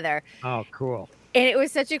together. Oh, cool. And it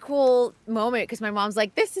was such a cool moment because my mom's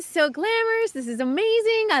like, this is so glamorous. This is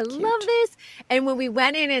amazing. I love this. And when we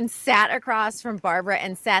went in and sat across from Barbara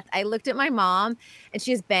and Seth, I looked at my mom and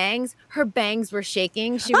she has bangs. Her bangs were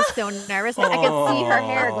shaking. She was so nervous. I could see her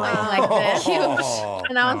hair going like this.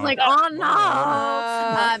 And I was like, oh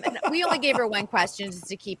no. And we only gave her one question just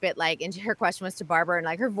to keep it like, and her question was to Barbara, and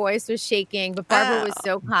like her voice was shaking, but Barbara was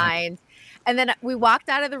so kind. And then we walked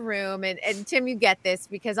out of the room, and Tim, you get this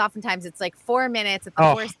because oftentimes it's like 4 minutes at the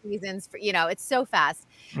Oh. Four Seasons. It's so fast.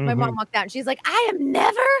 My mom walked out, and she's like, "I am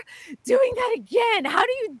never doing that again. How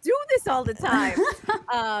do you do this all the time?"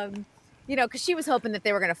 Because she was hoping that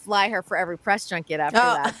they were going to fly her for every press junket after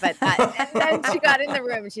that. But and then she got in the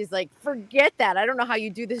room, and she's like, "Forget that. I don't know how you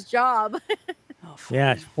do this job."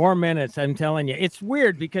 Yeah, 4 minutes. I'm telling you, it's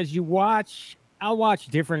weird because I'll watch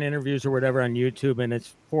different interviews or whatever on YouTube, and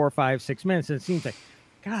it's 4, 5, 6 minutes. And it seems like,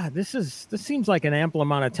 God, this seems like an ample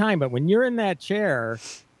amount of time. But when you're in that chair,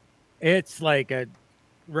 it's like a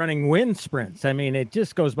running wind sprints. I mean, it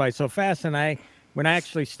just goes by so fast. And when I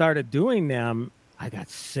actually started doing them, I got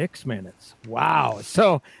 6 minutes. Wow.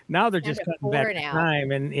 So now they're just Down to cutting back 4 the now.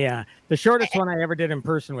 time. And yeah, the shortest one I ever did in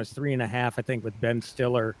person was 3.5, I think, with Ben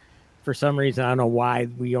Stiller. For some reason, I don't know why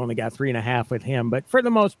we only got 3.5 with him, but for the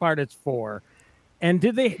most part, it's 4. And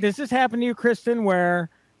does this happen to you, Kristen, where,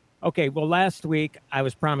 okay, well, last week I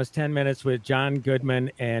was promised 10 minutes with John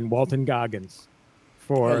Goodman and Walton Goggins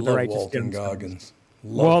for I The love Righteous Walton Gemstones. Goggins.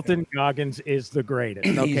 Love Walton him. Goggins is the greatest.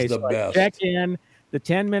 He's Okay, the so best. I check in. The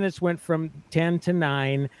 10 minutes went from 10 to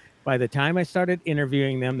 9. By the time I started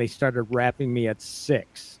interviewing them, they started wrapping me at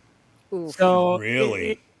 6. Oof. So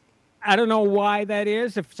Really? I don't know why that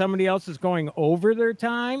is. If somebody else is going over their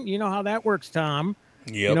time, you know how that works, Tom.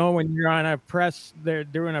 Yep. When you're on they're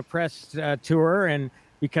doing a press tour, and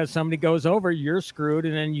because somebody goes over, you're screwed,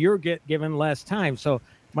 and then you're given less time. So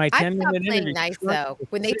my 10-minute playing interview. nice though.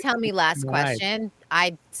 When they tell me last question,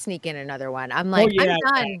 I sneak in another one. I'm Oh, like, yeah.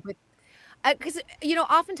 I'm done with. Because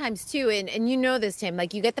oftentimes too, and you know this, Tim.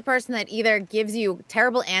 Like you get the person that either gives you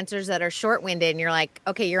terrible answers that are short-winded, and you're like,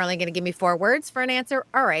 okay, you're only going to give me 4 words for an answer,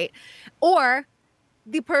 all right, or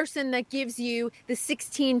the person that gives you the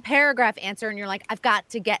 16-paragraph answer, and you're like, I've got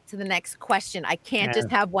to get to the next question. I can't just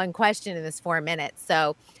have one question in this 4 minutes.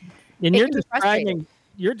 So, and you're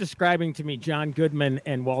describing to me John Goodman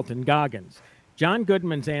and Walton Goggins. John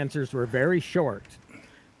Goodman's answers were very short,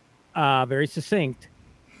 very succinct.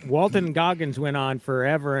 Walton Goggins went on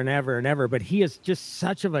forever and ever and ever, but he is just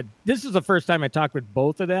this is the first time I talked with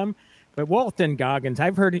both of them, but Walton Goggins,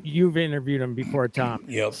 I've heard you've interviewed him before, Tom.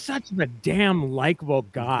 Yep. Such a damn likable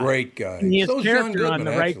guy. Great guy. And his So's character John Goodman,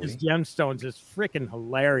 on The Righteous actually. Gemstones is freaking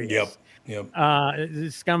hilarious. Yep.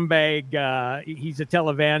 Scumbag. He's a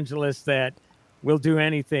televangelist that will do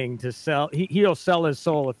anything to sell. He'll sell his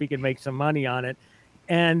soul if he can make some money on it.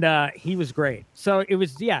 And he was great. So it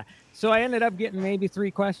was, So I ended up getting maybe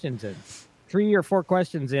 3 or 4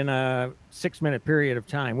 questions in a 6-minute period of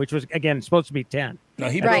time, which was, again, supposed to be 10.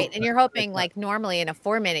 Right. And you're hoping, like normally in a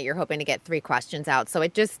 4-minute, you're hoping to get 3 questions out. So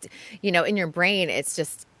it just, in your brain, it's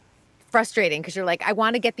just frustrating because you're like, I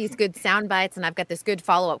want to get these good sound bites and I've got this good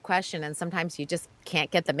follow-up question. And sometimes you just can't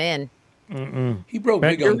get them in. Mm-mm. He broke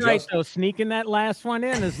big you're on right, Justin. though. Sneaking that last one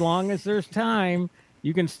in, as long as there's time,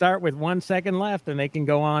 you can start with 1 second left and they can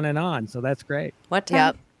go on and on. So that's great. What time?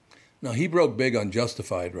 Yep. Now, he broke big on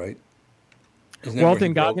Justified, right? Isn't that where he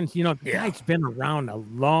Walton broke? Goggins, the guy's been around a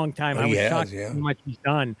long time. Oh, I he was has, shocked yeah. how much he's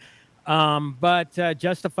done. But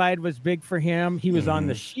Justified was big for him. He was on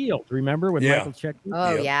The Shield, remember, with Yeah. Michael Checkman?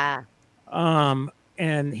 Oh, Yep. yeah.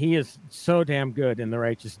 And he is so damn good in The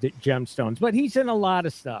Righteous Gemstones. But he's in a lot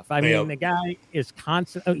of stuff. I mean, Yep. the guy is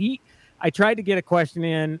constant. I tried to get a question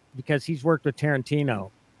in because he's worked with Tarantino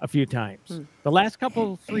a few times. The last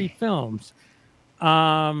 3 films.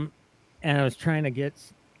 And I was trying to get,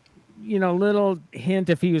 little hint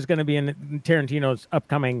if he was going to be in Tarantino's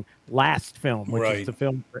upcoming last film, which is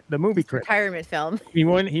the movie Critic. Retirement film. He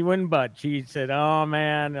wouldn't budge. He said, "Oh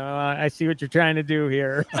man, I see what you're trying to do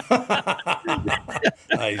here."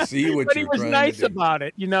 I see what But he you're was trying nice to do. about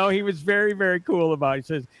it. He was very, very cool about it. He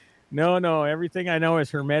says, No, everything I know is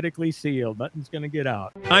hermetically sealed. Nothing's going to get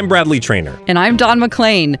out. I'm Bradley Trainer. And I'm Don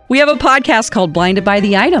McClain. We have a podcast called Blinded by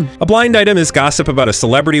the Item. A blind item is gossip about a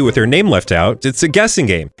celebrity with their name left out. It's a guessing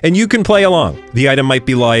game, and you can play along. The item might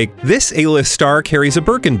be like, this A-list star carries a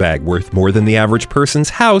Birkin bag worth more than the average person's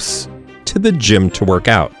house to the gym to work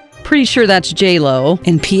out. Pretty sure that's J-Lo.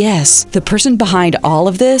 And P.S. the person behind all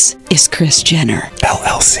of this is Kris Jenner,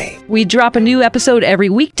 LLC. We drop a new episode every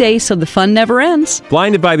weekday so the fun never ends.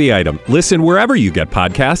 Blinded by the Item. Listen wherever you get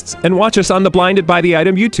podcasts and watch us on the Blinded by the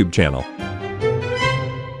Item YouTube channel.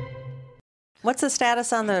 What's the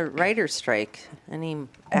status on the writer's strike? Anything?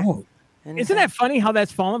 Isn't that funny how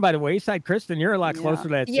that's fallen by the wayside? Kristen, you're a lot closer to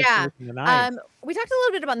that situation than I am. We talked a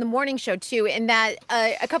little bit about the morning show too, in that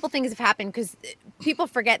a couple things have happened because people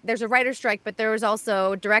forget there's a writer's strike, but there was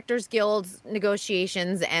also Directors Guild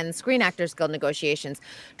negotiations and Screen Actors Guild negotiations.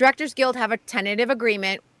 Directors Guild have a tentative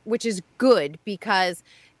agreement, which is good because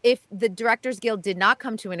if the Directors Guild did not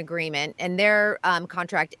come to an agreement and their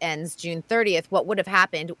contract ends June 30th, what would have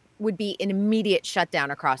happened would be an immediate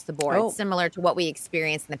shutdown across the board, similar to what we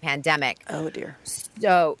experienced in the pandemic. Oh, dear.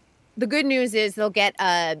 So the good news is they'll get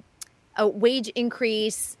a wage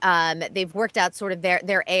increase. They've worked out sort of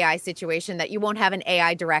their AI situation that you won't have an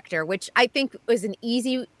AI director, which I think is an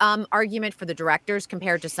easy argument for the directors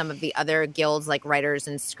compared to some of the other guilds like Writers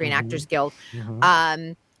and Screen Actors Guild.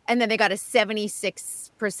 And then they got a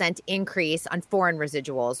 76% increase on foreign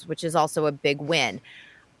residuals, which is also a big win.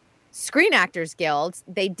 Screen Actors Guild,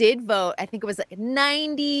 they did vote, I think it was like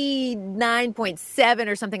 99.7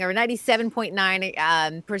 or something, or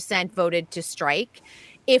 97.9% voted to strike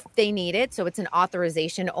if they need it. So it's an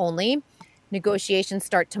authorization only. Negotiations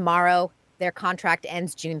start tomorrow. Their contract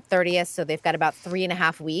ends June 30th. So they've got about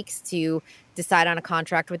 3.5 weeks to decide on a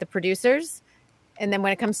contract with the producers. And then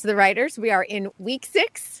when it comes to the writers, we are in week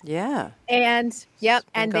 6. Yeah. And they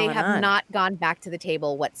going have on. not gone back to the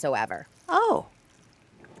table whatsoever. Oh.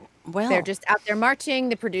 Well. They're just out there marching.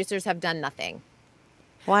 The producers have done nothing.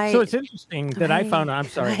 Why? So it's interesting that I found. I'm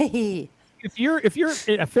sorry.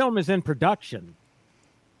 If a film is in production,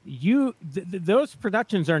 those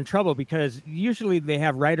productions are in trouble because usually they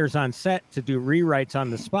have writers on set to do rewrites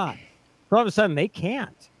on the spot. So all of a sudden they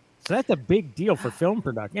can't. So that's a big deal for film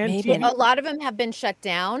production. And Well, a lot of them have been shut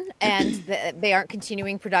down and they aren't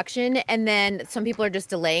continuing production. And then some people are just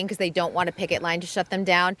delaying because they don't want a picket line to shut them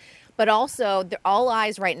down. But also, all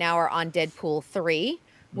eyes right now are on Deadpool 3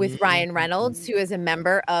 with Ryan Reynolds, who is a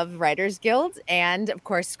member of Writers Guild and, of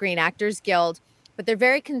course, Screen Actors Guild. But they're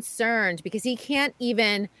very concerned because he can't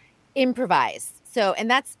even improvise. So, and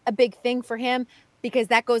that's a big thing for him because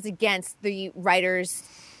that goes against the Writers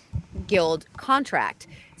Guild contract.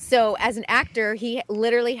 So as an actor, he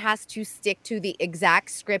literally has to stick to the exact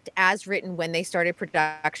script as written when they started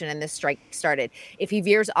production and this strike started. If he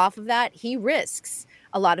veers off of that, he risks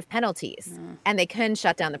a lot of penalties and they can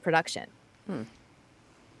shut down the production.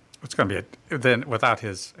 It's going to be then without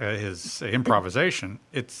his improvisation,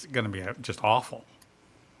 it's going to be just awful.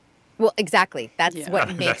 Well, exactly. That's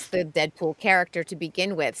what makes the Deadpool character to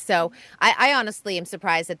begin with. So I honestly am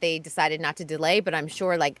surprised that they decided not to delay, but I'm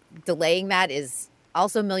sure like delaying that is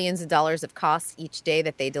also millions of dollars of costs each day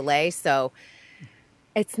that they delay. So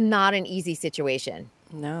it's not an easy situation.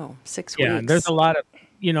 No, 6 weeks. Yeah, there's a lot of,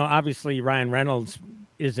 obviously Ryan Reynolds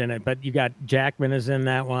is in it, but you got Jackman is in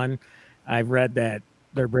that one. I've read that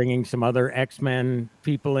they're bringing some other X-Men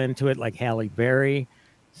people into it, like Halle Berry.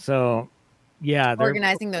 So, yeah.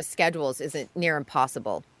 Organizing those schedules isn't near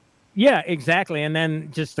impossible. Yeah, exactly. And then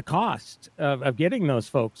just the cost of getting those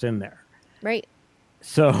folks in there. Right.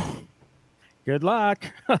 So, good luck.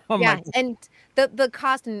 And the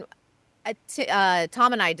cost, and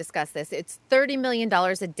Tom and I discussed this, it's $30 million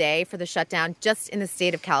a day for the shutdown just in the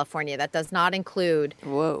state of California. That does not include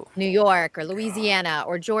New York or Louisiana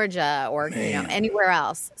or Georgia or anywhere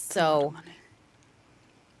else. So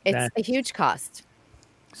it's a huge cost.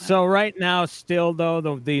 So right now, still, though,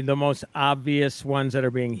 the most obvious ones that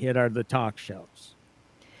are being hit are the talk shows.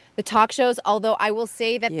 The talk shows, although I will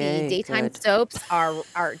say that the daytime soaps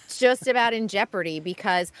are just about in jeopardy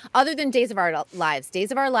because other than Days of Our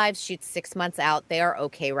Lives shoots 6 months out. They are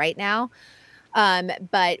okay right now.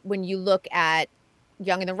 But when you look at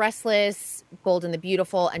Young and the Restless, Bold and the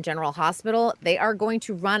Beautiful, and General Hospital, they are going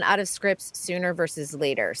to run out of scripts sooner versus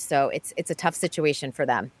later. So it's a tough situation for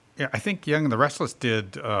them. Yeah, I think Young and the Restless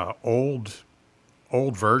did old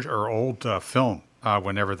version or old film.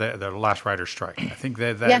 Whenever the last writer's strike, I think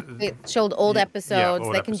they showed old episodes.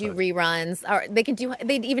 Old they can do reruns, or they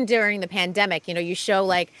even during the pandemic. You show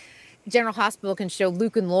like General Hospital can show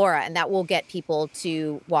Luke and Laura, and that will get people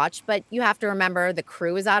to watch. But you have to remember the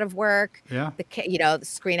crew is out of work. Yeah. The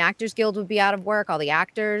Screen Actors Guild would be out of work. All the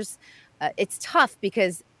actors. It's tough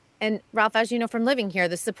because, and Ralph, as you know from living here,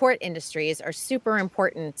 the support industries are super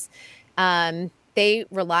important. They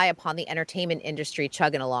rely upon the entertainment industry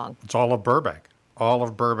chugging along. It's all of Burbank. All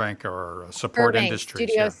of Burbank or support industries.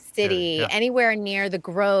 Studio City, anywhere near the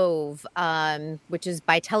Grove, which is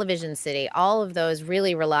by Television City. All of those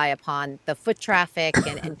really rely upon the foot traffic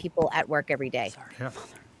and people at work every day.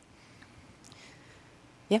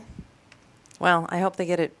 Yeah. Well, I hope they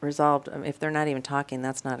get it resolved. If they're not even talking,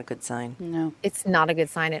 that's not a good sign. No. It's not a good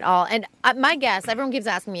sign at all. And my guess, everyone keeps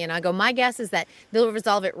asking me, and I go, my guess is that they'll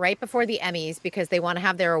resolve it right before the Emmys because they want to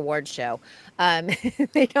have their award show.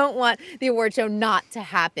 They don't want the award show not to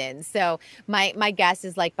happen. So my guess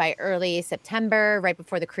is like by early September, right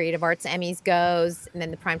before the Creative Arts Emmys goes, and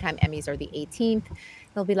then the Primetime Emmys are the 18th,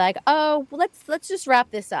 they'll be like, oh, well, let's just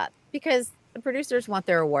wrap this up because the producers want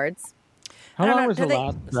their awards. How long was the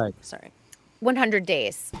last strike? Sorry. 100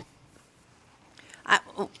 days.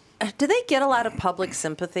 Do they get a lot of public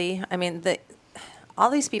sympathy? I mean,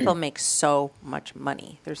 all these people make so much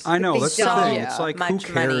money. I know, that's the thing. It's like, who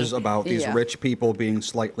cares about these rich people being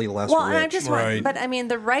slightly less rich? And I'm just but I mean,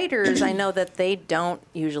 the writers, I know that they don't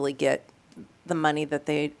usually get the money that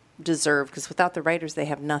they deserve because without the writers, they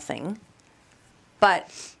have nothing.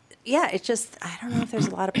 But yeah, it's just, I don't know if there's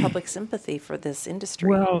a lot of public sympathy for this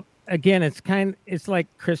industry. Well, again, it's like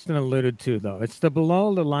Kristen alluded to, though. It's the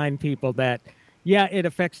below the line people that, it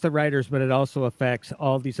affects the writers, but it also affects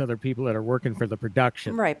all these other people that are working for the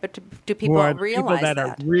production. Right, but do people realize people that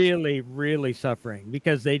are really, really suffering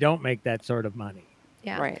because they don't make that sort of money.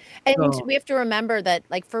 Yeah. Right. And we have to remember that,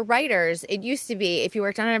 like, for writers, it used to be if you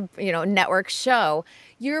worked on a network show,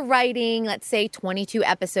 you're writing, let's say, 22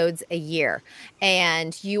 episodes a year,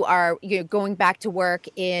 and you're going back to work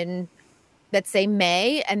in, let's say,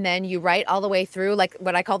 May, and then you write all the way through, like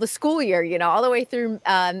what I call the school year, all the way through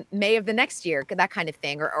May of the next year, that kind of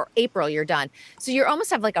thing, or April, you're done. So you almost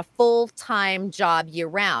have like a full-time job year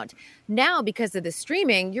round. Now, because of the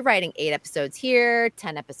streaming, you're writing 8 episodes here,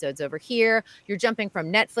 10 episodes over here. You're jumping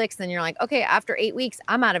from Netflix, and you're like, okay, after 8 weeks,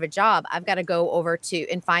 I'm out of a job. I've got to go over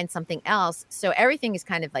and find something else. So everything is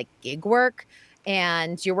kind of like gig work,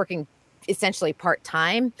 and you're working essentially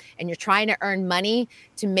part-time, and you're trying to earn money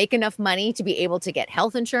to make enough money to be able to get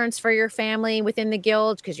health insurance for your family within the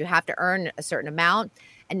guild, because you have to earn a certain amount.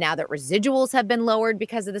 And now that residuals have been lowered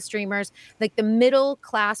because of the streamers, like the middle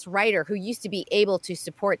class writer who used to be able to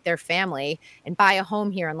support their family and buy a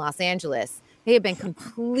home here in Los Angeles, they have been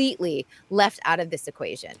completely left out of this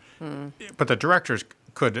equation. But the directors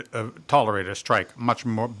could tolerate a strike much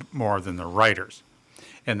more than the writers.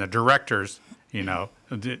 And the directors,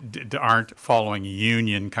 aren't following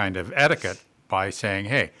union kind of etiquette by saying,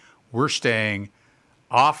 hey, we're staying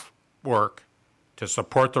off work to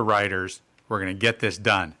support the writers. We're going to get this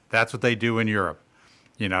done. That's what they do in Europe.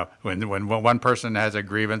 When one person has a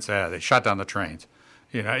grievance, they shut down the trains.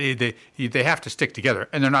 They have to stick together,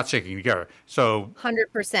 and they're not sticking together. So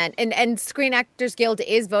 100%. And Screen Actors Guild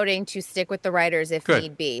is voting to stick with the writers if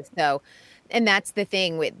need be. So, and that's the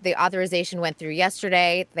thing. With the authorization went through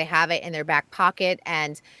yesterday. They have it in their back pocket,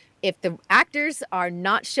 and if the actors are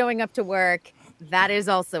not showing up to work, that is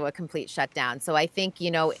also a complete shutdown. So I think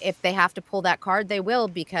if they have to pull that card, they will,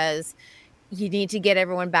 because you need to get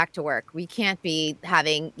everyone back to work. We can't be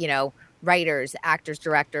having writers, actors,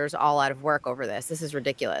 directors all out of work over this. This is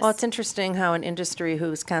ridiculous. Well, it's interesting how an industry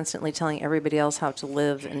who's constantly telling everybody else how to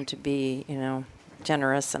live and to be,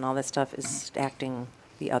 generous and all that stuff is acting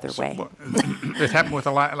the other way. It happened with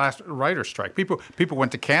the last writer's strike. People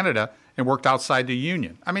went to Canada and worked outside the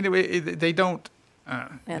union. I mean, they don't.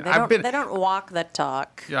 They don't walk the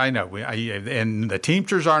talk. Yeah, I know. And the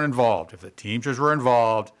Teamsters aren't involved. If the Teamsters were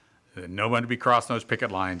involved, then no one would be crossing those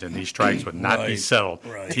picket lines, and these strikes would not be settled.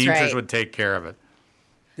 Right. Teamsters would take care of it.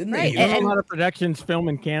 Didn't they? A lot of productions film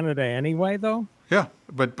in Canada anyway, though. Yeah,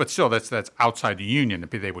 but still, that's outside the union.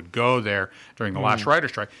 They would go there during the last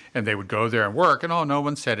writer's strike, and they would go there and work, and no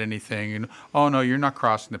one said anything, and no, you're not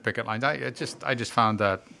crossing the picket lines. I just found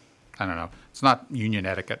that, I don't know, it's not union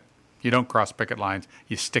etiquette. You don't cross picket lines.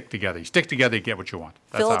 You stick together. You stick together, you get what you want.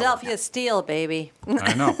 That's Philadelphia Steel, baby.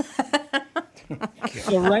 I know.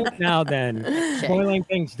 So right now, then, boiling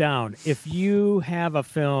things down, if you have a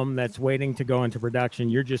film that's waiting to go into production,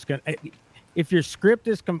 you're just going to, if your script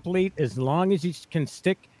is complete, as long as you can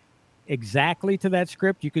stick exactly to that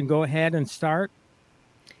script, you can go ahead and start?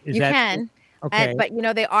 You can. Okay.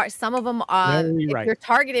 But, they are, some of them, if you're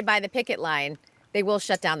targeted by the picket line, they will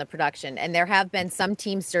shut down the production. And there have been some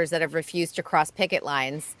Teamsters that have refused to cross picket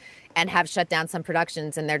lines and have shut down some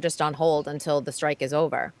productions, and they're just on hold until the strike is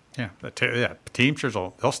over. Yeah, Teamsters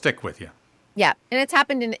they'll stick with you. Yeah, and it's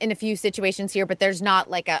happened in a few situations here, but there's not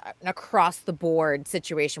like an across-the-board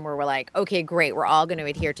situation where we're like, okay, great, we're all going to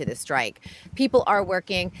adhere to this strike. People are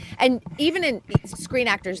working, and even in Screen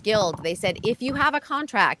Actors Guild, they said if you have a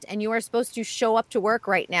contract and you are supposed to show up to work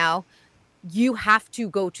right now, you have to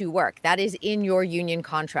go to work. That is in your union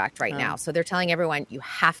contract right now. So they're telling everyone you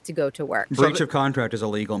have to go to work. Breach of contract is a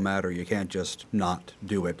legal matter. You can't just not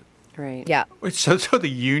do it. Right. Yeah. So the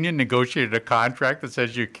union negotiated a contract that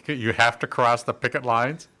says you have to cross the picket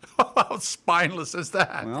lines? How spineless is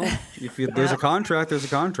that? Well, if there's a contract, there's a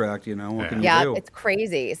contract. What can you do? Yeah, it's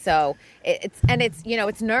crazy. So it's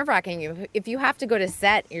nerve-wracking. If you have to go to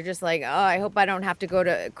set, you're just like, oh, I hope I don't have to go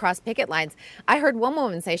to cross picket lines. I heard one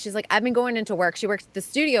woman say, she's like, I've been going into work. She works at the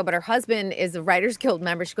studio, but her husband is a Writers Guild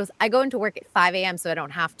member. She goes, I go into work at 5 a.m. so I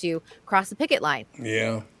don't have to cross the picket line.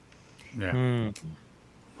 Yeah. Wild.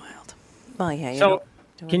 Well, yeah. So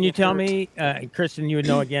can you tell me, Kristen, you would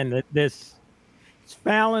know again that this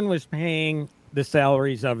Fallon was paying the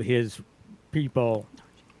salaries of his people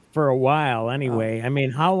for a while anyway. I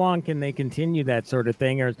mean, how long can they continue that sort of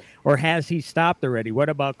thing? Or has he stopped already? What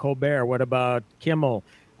about Colbert? What about Kimmel?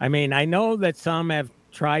 I mean, I know that some have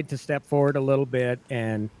tried to step forward a little bit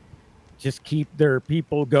and just keep their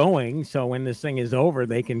people going. So when this thing is over,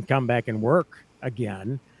 they can come back and work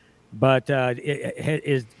again. But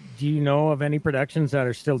do you know of any productions that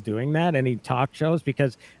are still doing that? Any talk shows?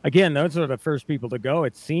 Because, again, those are the first people to go.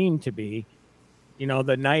 It seemed to be,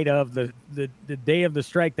 the night of the day of the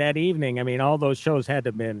strike that evening. I mean, all those shows had to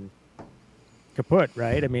have been kaput,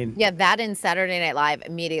 right? I mean. Yeah, that and Saturday Night Live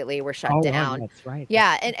immediately were shut down. That's right.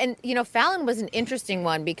 Yeah, and Fallon was an interesting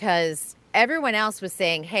one because everyone else was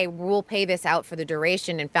saying, hey, we'll pay this out for the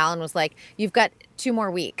duration. And Fallon was like, you've got 2 more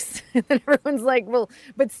weeks. And everyone's like, well,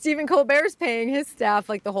 but Stephen Colbert's paying his staff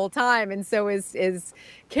like the whole time. And so is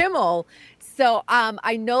Kimmel. So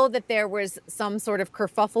I know that there was some sort of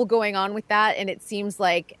kerfuffle going on with that. And it seems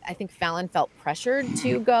like I think Fallon felt pressured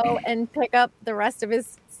to go and pick up the rest of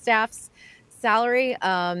his staff's salary.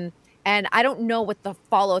 And I don't know what the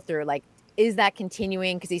follow through, like, is that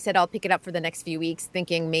continuing? Because he said, I'll pick it up for the next few weeks,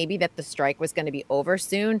 thinking maybe that the strike was going to be over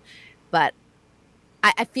soon. But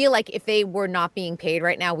I feel like if they were not being paid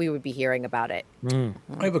right now, we would be hearing about it. I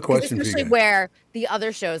have a question for Especially you. where the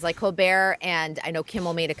other shows like Colbert and I know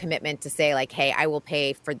Kimmel made a commitment to say like, hey, I will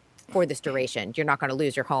pay for this duration. You're not going to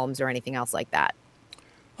lose your homes or anything else like that.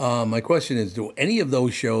 My question is, do any of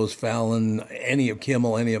those shows, Fallon, any of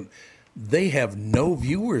Kimmel, any of they have no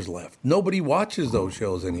viewers left. Nobody watches those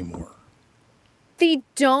shows anymore. They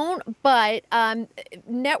don't, but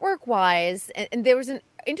network-wise, and there was an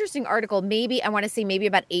interesting article, maybe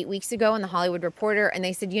about 8 weeks ago in the Hollywood Reporter, and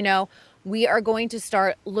they said, we are going to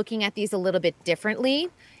start looking at these a little bit differently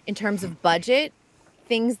in terms of budget,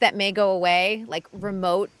 things that may go away, like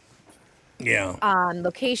remote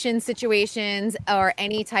location situations or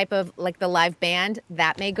any type of like the live band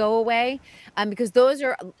that may go away because those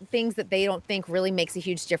are things that they don't think really makes a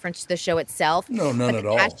huge difference to the show itself. No, none at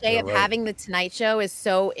all. The cachet You're of right. having the Tonight Show is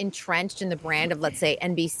so entrenched in the brand of, let's say,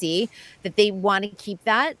 NBC that they want to keep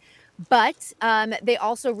that. But they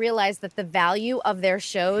also realize that the value of their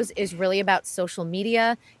shows is really about social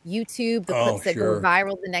media, YouTube, the clips that go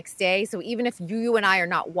viral the next day. So even if you and I are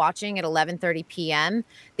not watching at 11:30 p.m.,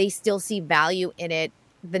 they still see value in it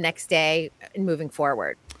the next day and moving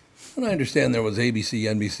forward. And I understand there was ABC,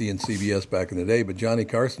 NBC, and CBS back in the day, but Johnny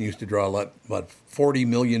Carson used to draw 40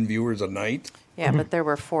 million viewers a night? Yeah, but there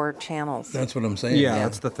were 4 channels. That's what I'm saying. Yeah,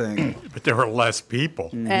 that's the thing. But there were less people.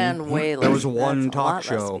 And way less. There was one that's a lot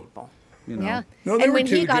talk less show. people. Yeah. No, there and were when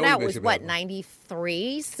he two. got Joey out was Bishop what, had one.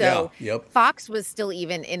 93? So Yeah, yep. Fox was still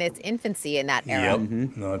even in its infancy in that era.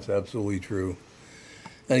 Yep. No, it's absolutely true.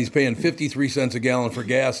 And he's paying 53 cents a gallon for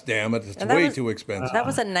gas, damn it. It's And that way was- too expensive. That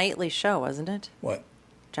was a nightly show, wasn't it? What?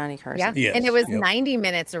 Johnny Carson. Yeah, Yes, and it was yep. 90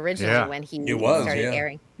 minutes originally when he It was, started yeah.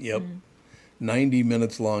 airing. Yep. 90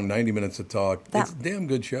 minutes long, 90 minutes of talk. It's a damn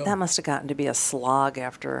good show. That must have gotten to be a slog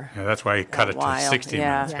after. Yeah, that's why he cut a it while. to 60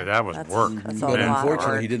 Yeah. minutes, because that was That's- work. that's a But lot of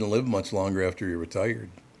unfortunately, work. he didn't live much longer after he retired.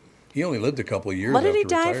 He only lived a couple of years What did he after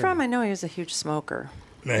die retirement. from? I know he was a huge smoker.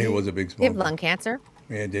 No, he was a big He had smoker. lung cancer.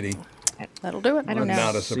 Yeah, did he? That'll do it. I don't know.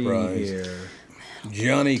 Not a See surprise. here.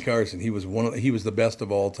 Johnny Carson, he was the best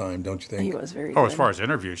of all time, don't you think? He was very Oh, good. as far as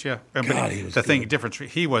interviews, yeah. But God, he was the thing good. difference,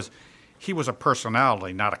 he was a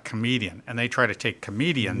personality, not a comedian, and they try to take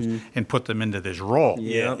comedians and put them into this role.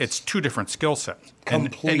 Yes. It's two different skill sets. And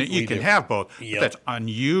Completely you can different. have both. But Yep. that's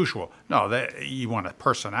unusual. No, you want a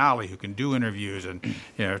personality who can do interviews and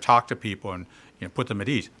talk to people and put them at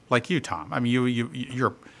ease, like you, Tom. I mean,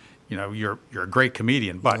 you're a great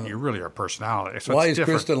comedian, but you really are a personality. So Why it's is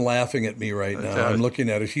different. Kristen laughing at me right now? I'm looking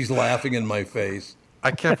at her. She's laughing in my face. I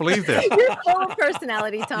can't believe this. You're full of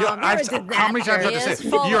personality, Tom. You're a disaster. How many times have I He is said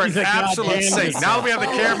full you're of- an He's a absolute goddamn saint? Now that we have the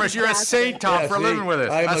disaster. cameras, you're a saint, Tom, Yeah, for see, living with us.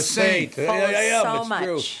 I'm a saint. saint. I am. so It's much.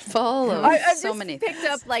 true. Full of I've so just many. picked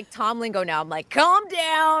up like Tom lingo now. I'm like, calm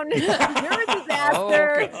down. You're a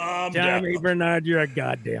disaster. Johnny Bernard, you're a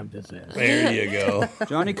goddamn disaster. There you go.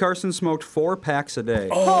 Johnny Carson smoked 4 packs a day.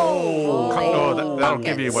 That'll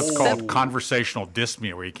give you what's called conversational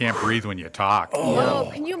dyspnea, where you can't breathe when you talk. Whoa,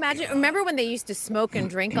 can you imagine? Remember when they used to smoke and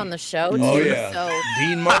drink on the show? Too? Oh yeah, So,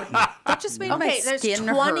 Dean Martin. That just made my Okay, there's skin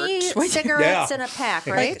 20 hurt. cigarettes Yeah. in a pack,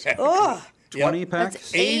 right? Ugh. 20 packs?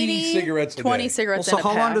 That's 80 cigarettes a 20 day. cigarettes So in a how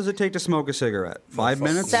long pack. does it take to smoke a cigarette? 5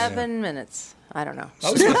 minutes? 7 minutes. I don't know. I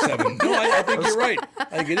would say 7. No, I think you're right. I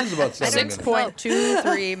think it is about 7 minutes.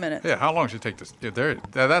 6.23 minutes. Yeah, how long should it take to?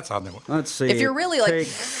 That's on the. Let's see. If you're really Take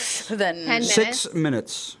then 10 minutes. 6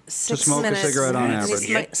 minutes to 6 smoke minutes. a cigarette on He's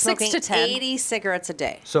average. smoking 6 to 10. 80 cigarettes a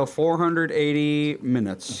day. So 480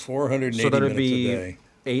 minutes. 480 So that'd minutes be a day.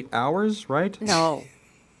 8 hours, right? No.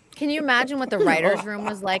 can you imagine what the writers' room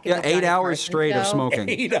was like? Yeah, at the 8 Johnny hours Carson straight of show? smoking.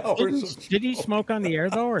 8 hours. Did he smoke on the air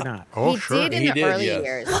though or not? Oh, He sure. did in He the did, early yes.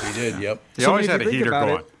 years. He did, yep. He always if had you a think heater about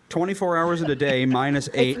going. it, 24 hours in a day minus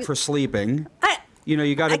 8 for sleeping.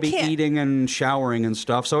 You got to I be can't. eating and showering and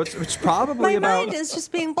stuff. So it's probably My about mind is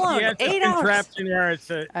just being blown. Yeah, 8 it's hours. trapped in there. It's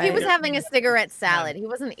a, He was having a cigarette salad. He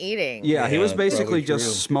wasn't eating. Yeah, he Yeah, was that's basically probably just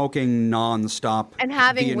true. smoking nonstop And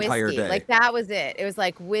having the entire whiskey. day. Like that was it. It was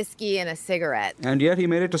like whiskey and a cigarette. And yet he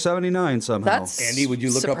made it to 79 somehow. That's Andy, would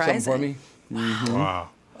you look up something for me? Wow.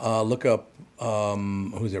 Look up,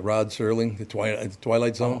 who's it, Rod Serling, the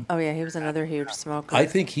Twilight Zone? Oh, yeah, he was another huge smoker. I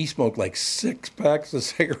think he smoked like 6 packs of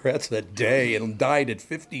cigarettes a day and died at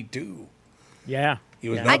 52. yeah. He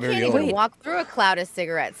was I not can't very even old. walk through a cloud of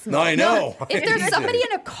cigarette smoke. No, I know. If there's somebody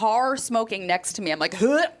in a car smoking next to me, I'm like,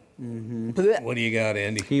 huh? What do you got,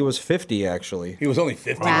 Andy? He was 50 actually. He was only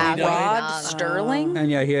 50 Wow. when he died? Rod Sterling? And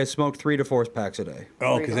yeah, he had smoked 3 to 4 packs a day.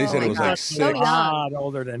 Oh, because they said it was my like God. 6. So A young. lot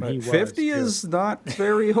older than he was. 50 too. is not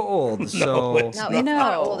very old. So No, it's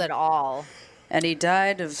not old at all. And he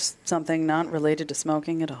died of something not related to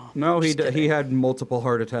smoking at all. No, he had multiple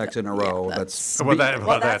heart attacks in a row. That's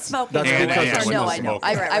that's smoking. That's because of no, the I know. smoke.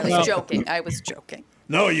 I was joking. I was joking.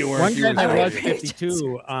 No, you weren't. One You guy were that was joking.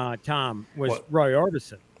 52, Tom, was What? Roy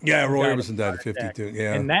Orbison. Yeah, Roy Died of Orbison died at 52.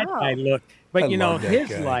 Yeah. And that guy looked, I but you know, love that his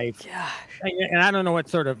guy. life, and I don't know what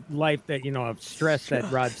sort of life that, you know, of stress that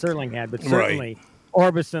Rod Serling had, but certainly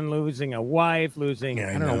Orbison losing a wife, losing, Yeah, I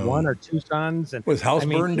I don't know, know. 1 or 2 sons. And Was house I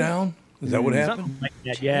mean, burned down? Is that what happened? Something like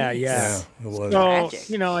that. Yeah, yeah. Yeah, it was.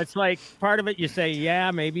 So, you know, it's like part of it you say,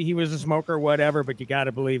 yeah, maybe he was a smoker, whatever, but you got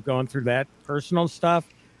to believe going through that personal stuff,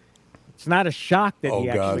 it's not a shock that he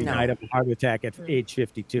actually died of a heart attack at age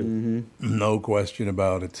 52. No question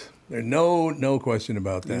about it. There's no question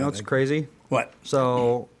about that. You know what's crazy? What?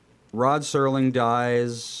 So, Rod Serling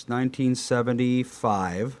dies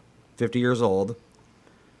 1975, 50 years old.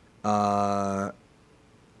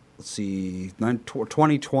 Let's see,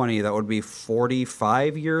 2020, that would be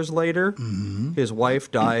 45 years later. His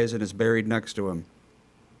wife dies and is buried next to him.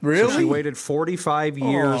 Really? So she waited 45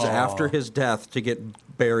 years after his death to get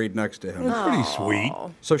buried next to him. That's pretty sweet.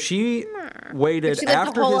 So she waited But she lived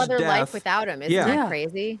after a whole his other death. life without him. Isn't that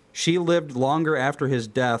crazy? She lived longer after his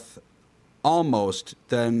death, almost,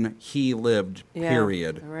 than he lived,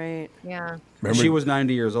 period. Right. Yeah. She was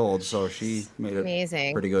 90 years old, so she made it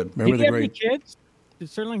Amazing. pretty good. Remember Did the he have any great? kids? Did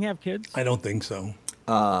Serling have kids? I don't think so.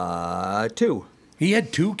 2. He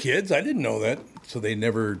had 2 kids. I didn't know that. So they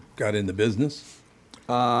never got into business.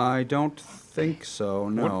 I don't think so,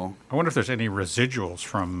 no. I wonder if there's any residuals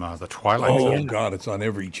from the Twilight Oh Zone. God, it's on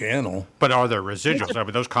every channel. But are there residuals? I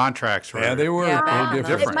mean, those contracts were. Yeah, they were. Yeah. They were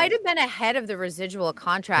different. It might have been ahead of the residual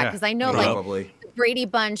contract because I know, Probably. like, the Brady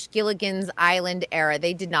Bunch, Gilligan's Island era,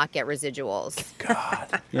 they did not get residuals.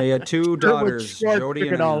 God. Yeah, he had 2 daughters, Schwartz Jody took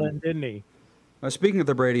and it all Anna. in, didn't he? Speaking of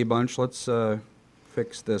the Brady Bunch, let's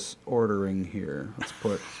fix this ordering here. Let's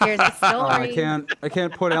put. Here's the I story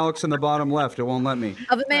can't put Alex in the bottom left. It won't let me.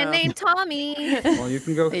 of a man named Tommy. Well, you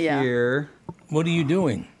can go here. What are you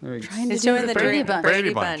doing? There you go. He's doing the Brady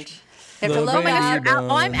Brady Bunch. Bunch. You have The to look Brady up.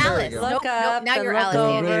 Bunch. Oh, I'm Alice. go. Nope, Look up now and you're look Alice.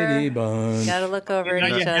 over. Brady Bunch. Got to look over Now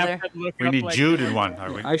at you each have other. to look We up need like Jude that. in one.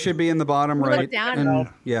 Are we? I should be in the bottom Look right. down. And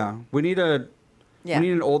yeah, we need a. Yeah. We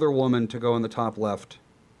need an older woman to go in the top left.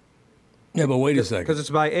 Yeah, but wait a Because second. it's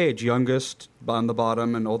by age, youngest on the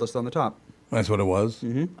bottom and oldest on the top. That's what it was.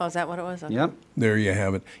 Oh, is that what it was? Okay. Yep. There you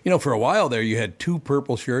have it. You know, for a while there, you had 2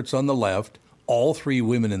 purple shirts on the left, all 3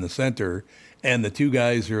 women in the center, and the 2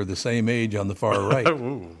 guys who are the same age on the far right.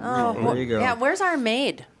 Oh, There you go. Yeah, where's our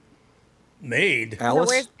maid? Maid.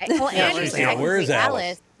 Alice. Well, Andy's Yeah, where is technically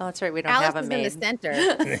Alice? Oh, that's right. We don't Alice have a is in maid. the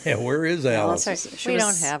center. Yeah, where is Alice? That's right. She We was-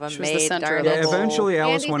 don't have a she was the maid, center of darling. Yeah, eventually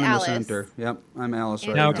Alice Andy's went in Alice. the center. Yep, I'm Alice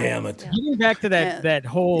right Now, now. Damn it. Getting back to that, Yeah. that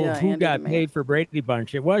whole Yeah, who Andy got the maid. paid for Brady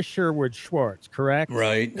Bunch, it was Sherwood Schwartz, correct?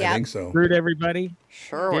 Right, I Yeah. think so. Screwed everybody.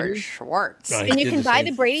 Sherwood Schwartz. I And you did can the buy same.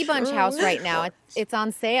 the Brady Bunch house right now. It's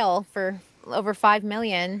on sale for over $5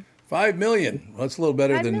 million. $5 million. Well, that's a little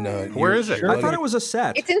better than. Where is it? I thought it was a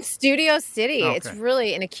set. It's in Studio City. Okay. It's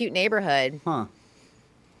really in a cute neighborhood. Huh.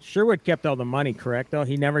 Sherwood kept all the money, correct? Though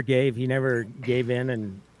he never gave in,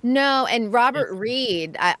 and No, and Robert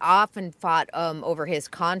Reed, I often fought over his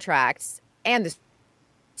contracts and the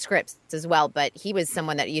scripts as well. But he was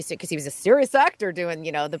someone that used to, because he was a serious actor doing,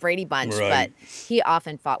 the Brady Bunch. Right. But he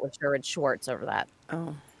often fought with Sherwood Schwartz over that.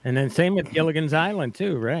 Oh. and then same with Gilligan's Island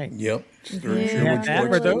too, right? Yep. And Sherwood that were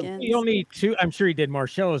Schwartz. those Gilligan's. the only 2. I'm sure he did more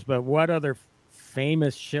shows, but what other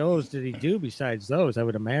famous shows did he do besides those? I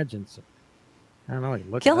would imagine. So, I don't know. Look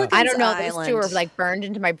it up. Gilligan's I don't know. Those two are Island. like burned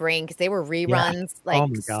into my brain because they were reruns like Oh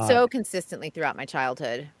my God. so consistently throughout my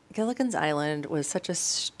childhood. Gilligan's Island was such a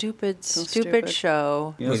stupid stupid.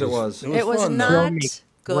 show. Yes, it was. It was fun, though. Drove not me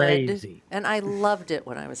good, crazy. and I loved it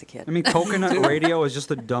when I was a kid. I mean, coconut radio is just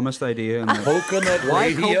the dumbest idea. In the, Coconut why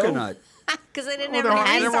radio? coconut? Because I didn't Oh, have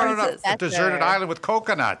any they wanted resources. a deserted Better. island with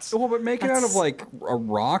coconuts. Well, but make it out of like a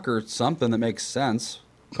rock or something that makes sense.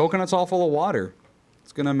 Coconut's all full of water.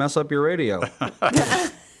 It's gonna mess up your radio.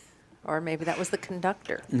 Or maybe that was the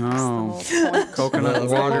conductor. No, That's the whole point. coconut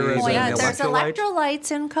water is Yeah, an there's electrolyte.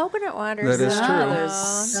 electrolytes in coconut water. That is so true.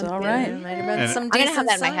 there's all right. There might have been And- some I'm gonna decent have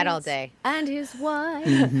that in my head all science. day. And his wife.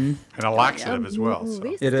 And a laxative as well. So.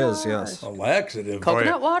 It is, yes. A laxative. Coconut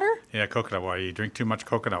yeah. water? Yeah, coconut water. You drink too much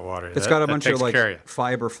coconut water. It's that, got a that bunch takes of like care of you.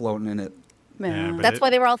 fiber floating in it. Yeah. but That's it-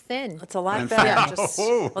 why they were all thin. It's a lot And better. fat. Just,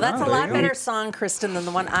 Oh. well, that's Oh, a there lot you go. better song, Kristen, than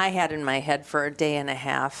the one I had in my head for a day and a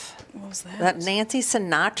half. What was that? That Nancy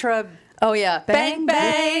Sinatra. Oh yeah. Bang,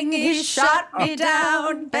 bang, he shot me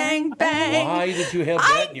down. Bang, bang. Why did you have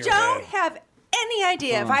that I in your don't head? have any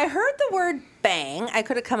idea. If I heard the word bang, I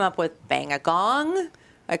could have come up with bang a gong.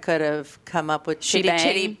 I could have come up with She Chitty bang.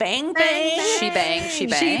 Chitty Bang Bang. She bang, she She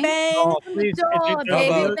bang. bang. Oh, please, Oh, it- baby,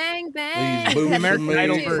 about bang, bang. These boots are American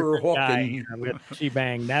Idol made for version walking. with She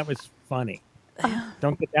Bang. That was funny.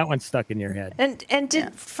 Don't get that one stuck in your head. And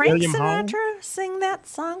did Frank William Hung? Sinatra sing that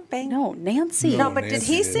song? Bang. No, Nancy. No, but did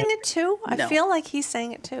he Nancy sing did. it too? I No. feel like he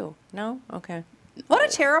sang it too. No? Okay. What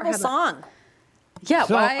a terrible song. Yeah,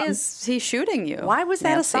 So, why is he shooting you? Why was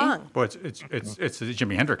that a Nancy? song? Well, it's a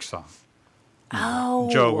Jimi Hendrix song. Oh.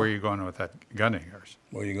 Joe, where are you going with that gun of yours?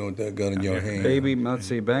 Where you going with that gun in your hand? Baby, let's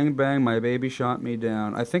see. Bang, bang, my baby shot me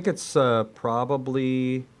down. I think it's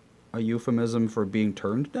probably a euphemism for being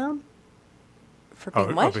turned down. For being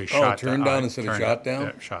it'll what? be shot turned down instead of turned shot down?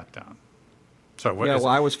 Yeah, shot down. So what Yeah, is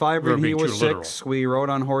well, it? I was 5 We're and he being was too literal. 6. We rode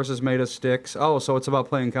on horses made of sticks. Oh, so it's about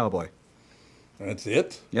playing cowboy. That's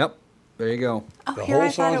it? Yep. There you go. Oh, The here whole I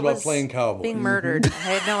thought song's it about was playing cowboy. being murdered. I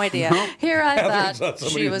had no idea. Here I Catherine thought thought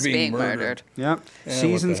somebody she was was being being murdered. Yep. Yeah, what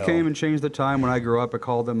Seasons the came hell. and changed the time. When I grew up, I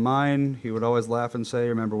called them mine. He would always laugh and say,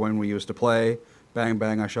 "Remember when we used to play? Bang,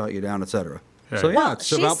 bang, I shot you down," etc. So yeah, Well, it's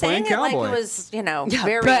she about playing sang it cowboy. like it was, Yeah,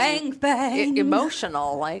 very bang, bang.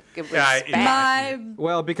 emotional. Like it was Yeah, bad.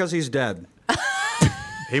 Well, because he's dead.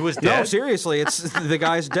 He was No, dead. seriously, it's the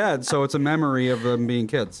guy's dead, so it's a memory of them being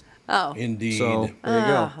kids. Oh. Indeed. So there you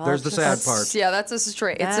go. well, There's the sad that's- part. Yeah, that's a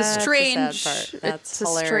strange. It's a That's the strange. sad part. That's it's a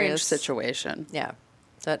strange hilarious. situation. Yeah.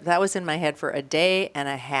 So that was in my head for a day and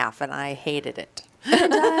a half, and I hated it.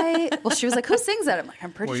 Well, she was like, "Who sings that?" I'm like,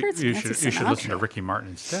 "I'm pretty Well, sure it's you Nancy should listen to Sinatra." Ricky Martin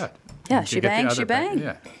instead. Yeah, You she get the bang, other she bang.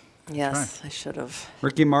 bang. Yeah. Yes, I should have.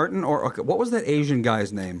 Ricky Martin, or okay, what was that Asian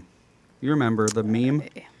guy's name? You remember the meme?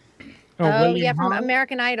 Oh, William yeah, from Hung?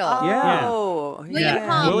 American Idol. Yeah. Oh, William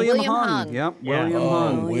Hung. William William Hung. Hung. Yep, Yeah. William Oh,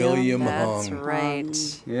 Hung. William That's Hung.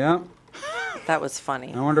 right. Yeah. That was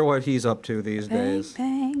funny. I wonder what he's up to these days.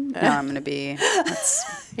 Bang. Now I'm gonna be.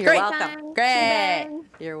 You're Great welcome. time. Great.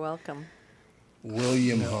 You're welcome.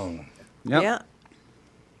 William Hung. Yep. Yeah.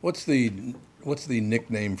 What's the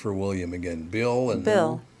nickname for William again? Bill and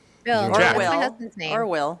Bill. Bill. Or That's Will. my husband's name. Or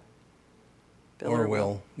Will. or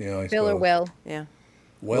Will. Yeah, I Bill or suppose. Will. Yeah.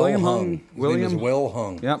 Well William hung. Hung. His name William- is Will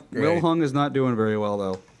Hung. Yep. Great. Will Hung is not doing very well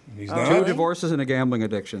though. He's Oh, not. Two really? divorces and a gambling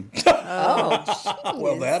addiction.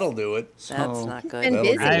 Well, that'll do it. That's So- not good. And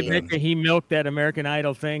That'll busy. I do bet it. you he milked that American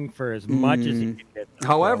Idol thing for as much as he could get.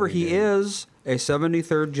 However, Probably he did. is a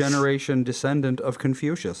 73rd generation descendant of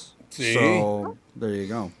Confucius. See? So there you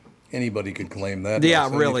go. Anybody could claim that. Yeah,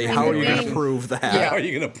 now, really. How are you going to Amazing. prove that? How are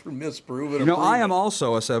you going to misprove it? You or know, prove I it? am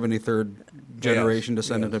also a 73rd generation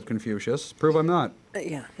descendant of Confucius. Prove I'm not.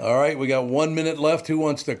 Yeah. All right, we got 1 minute left. Who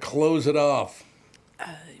wants to close it off?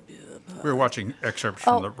 We were watching excerpts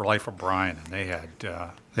from the Life of Brian, and they had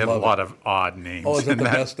a Love lot of odd names. Oh, is it in the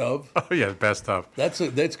that. best of? Oh yeah, the best of. That's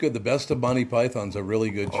good. The best of Monty Python's a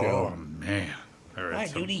really good show. Oh man. There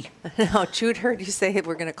is some- No, Jude heard you say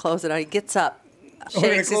we're going to close it out. He gets up. We're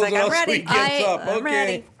gonna Shakes. He's close like, it I'm out so ready. he gets up. I'm Okay.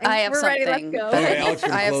 ready. I have We're ready, let's something. go. Okay, Alex,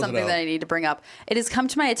 you're I have close it something out. that I need to bring up. It has come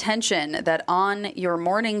to my attention that on your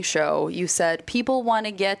morning show, you said people want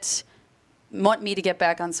me to get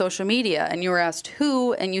back on social media, and you were asked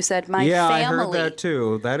who, and you said my yeah, family. I heard that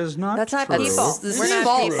too. That is not That's not true. people. This We're is not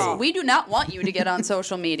false. people. We do not want you to get on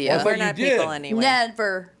social media. Well, We're you not did. people anyway.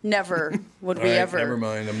 Never would All we right, ever. never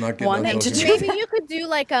mind. I'm not getting want on them to social do- media. Maybe you could do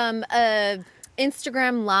like a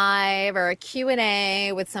Instagram live or a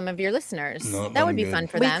Q&A with some of your listeners. No, that would be I'm fun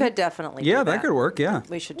good. for We them. could definitely Yeah, do that could work. Yeah.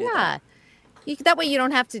 We should do Yeah. that. That way you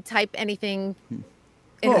don't have to type anything.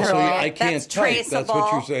 Oh, her so head. I can't That's type. That's what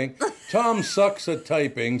you're traceable. saying. Tom sucks at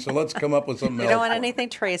typing, so let's come up with something We else. don't want anything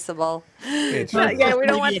traceable. It's Yeah, we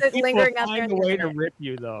don't want People it lingering out there. find in a the way to internet. rip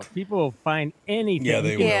you, though. People will find anything. Yeah,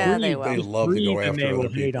 they you will. can Yeah, they breathe, will. They just love to go breathe, and after they will other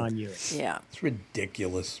hate people. on you. Yeah, It's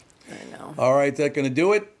ridiculous. I know. All right, that going to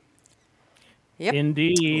do it? Yep.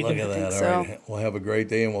 Indeed. Look at that. All so. right. We'll have a great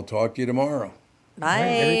day, and we'll talk to you tomorrow.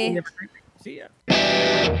 Everything, Bye. have a great week. See ya.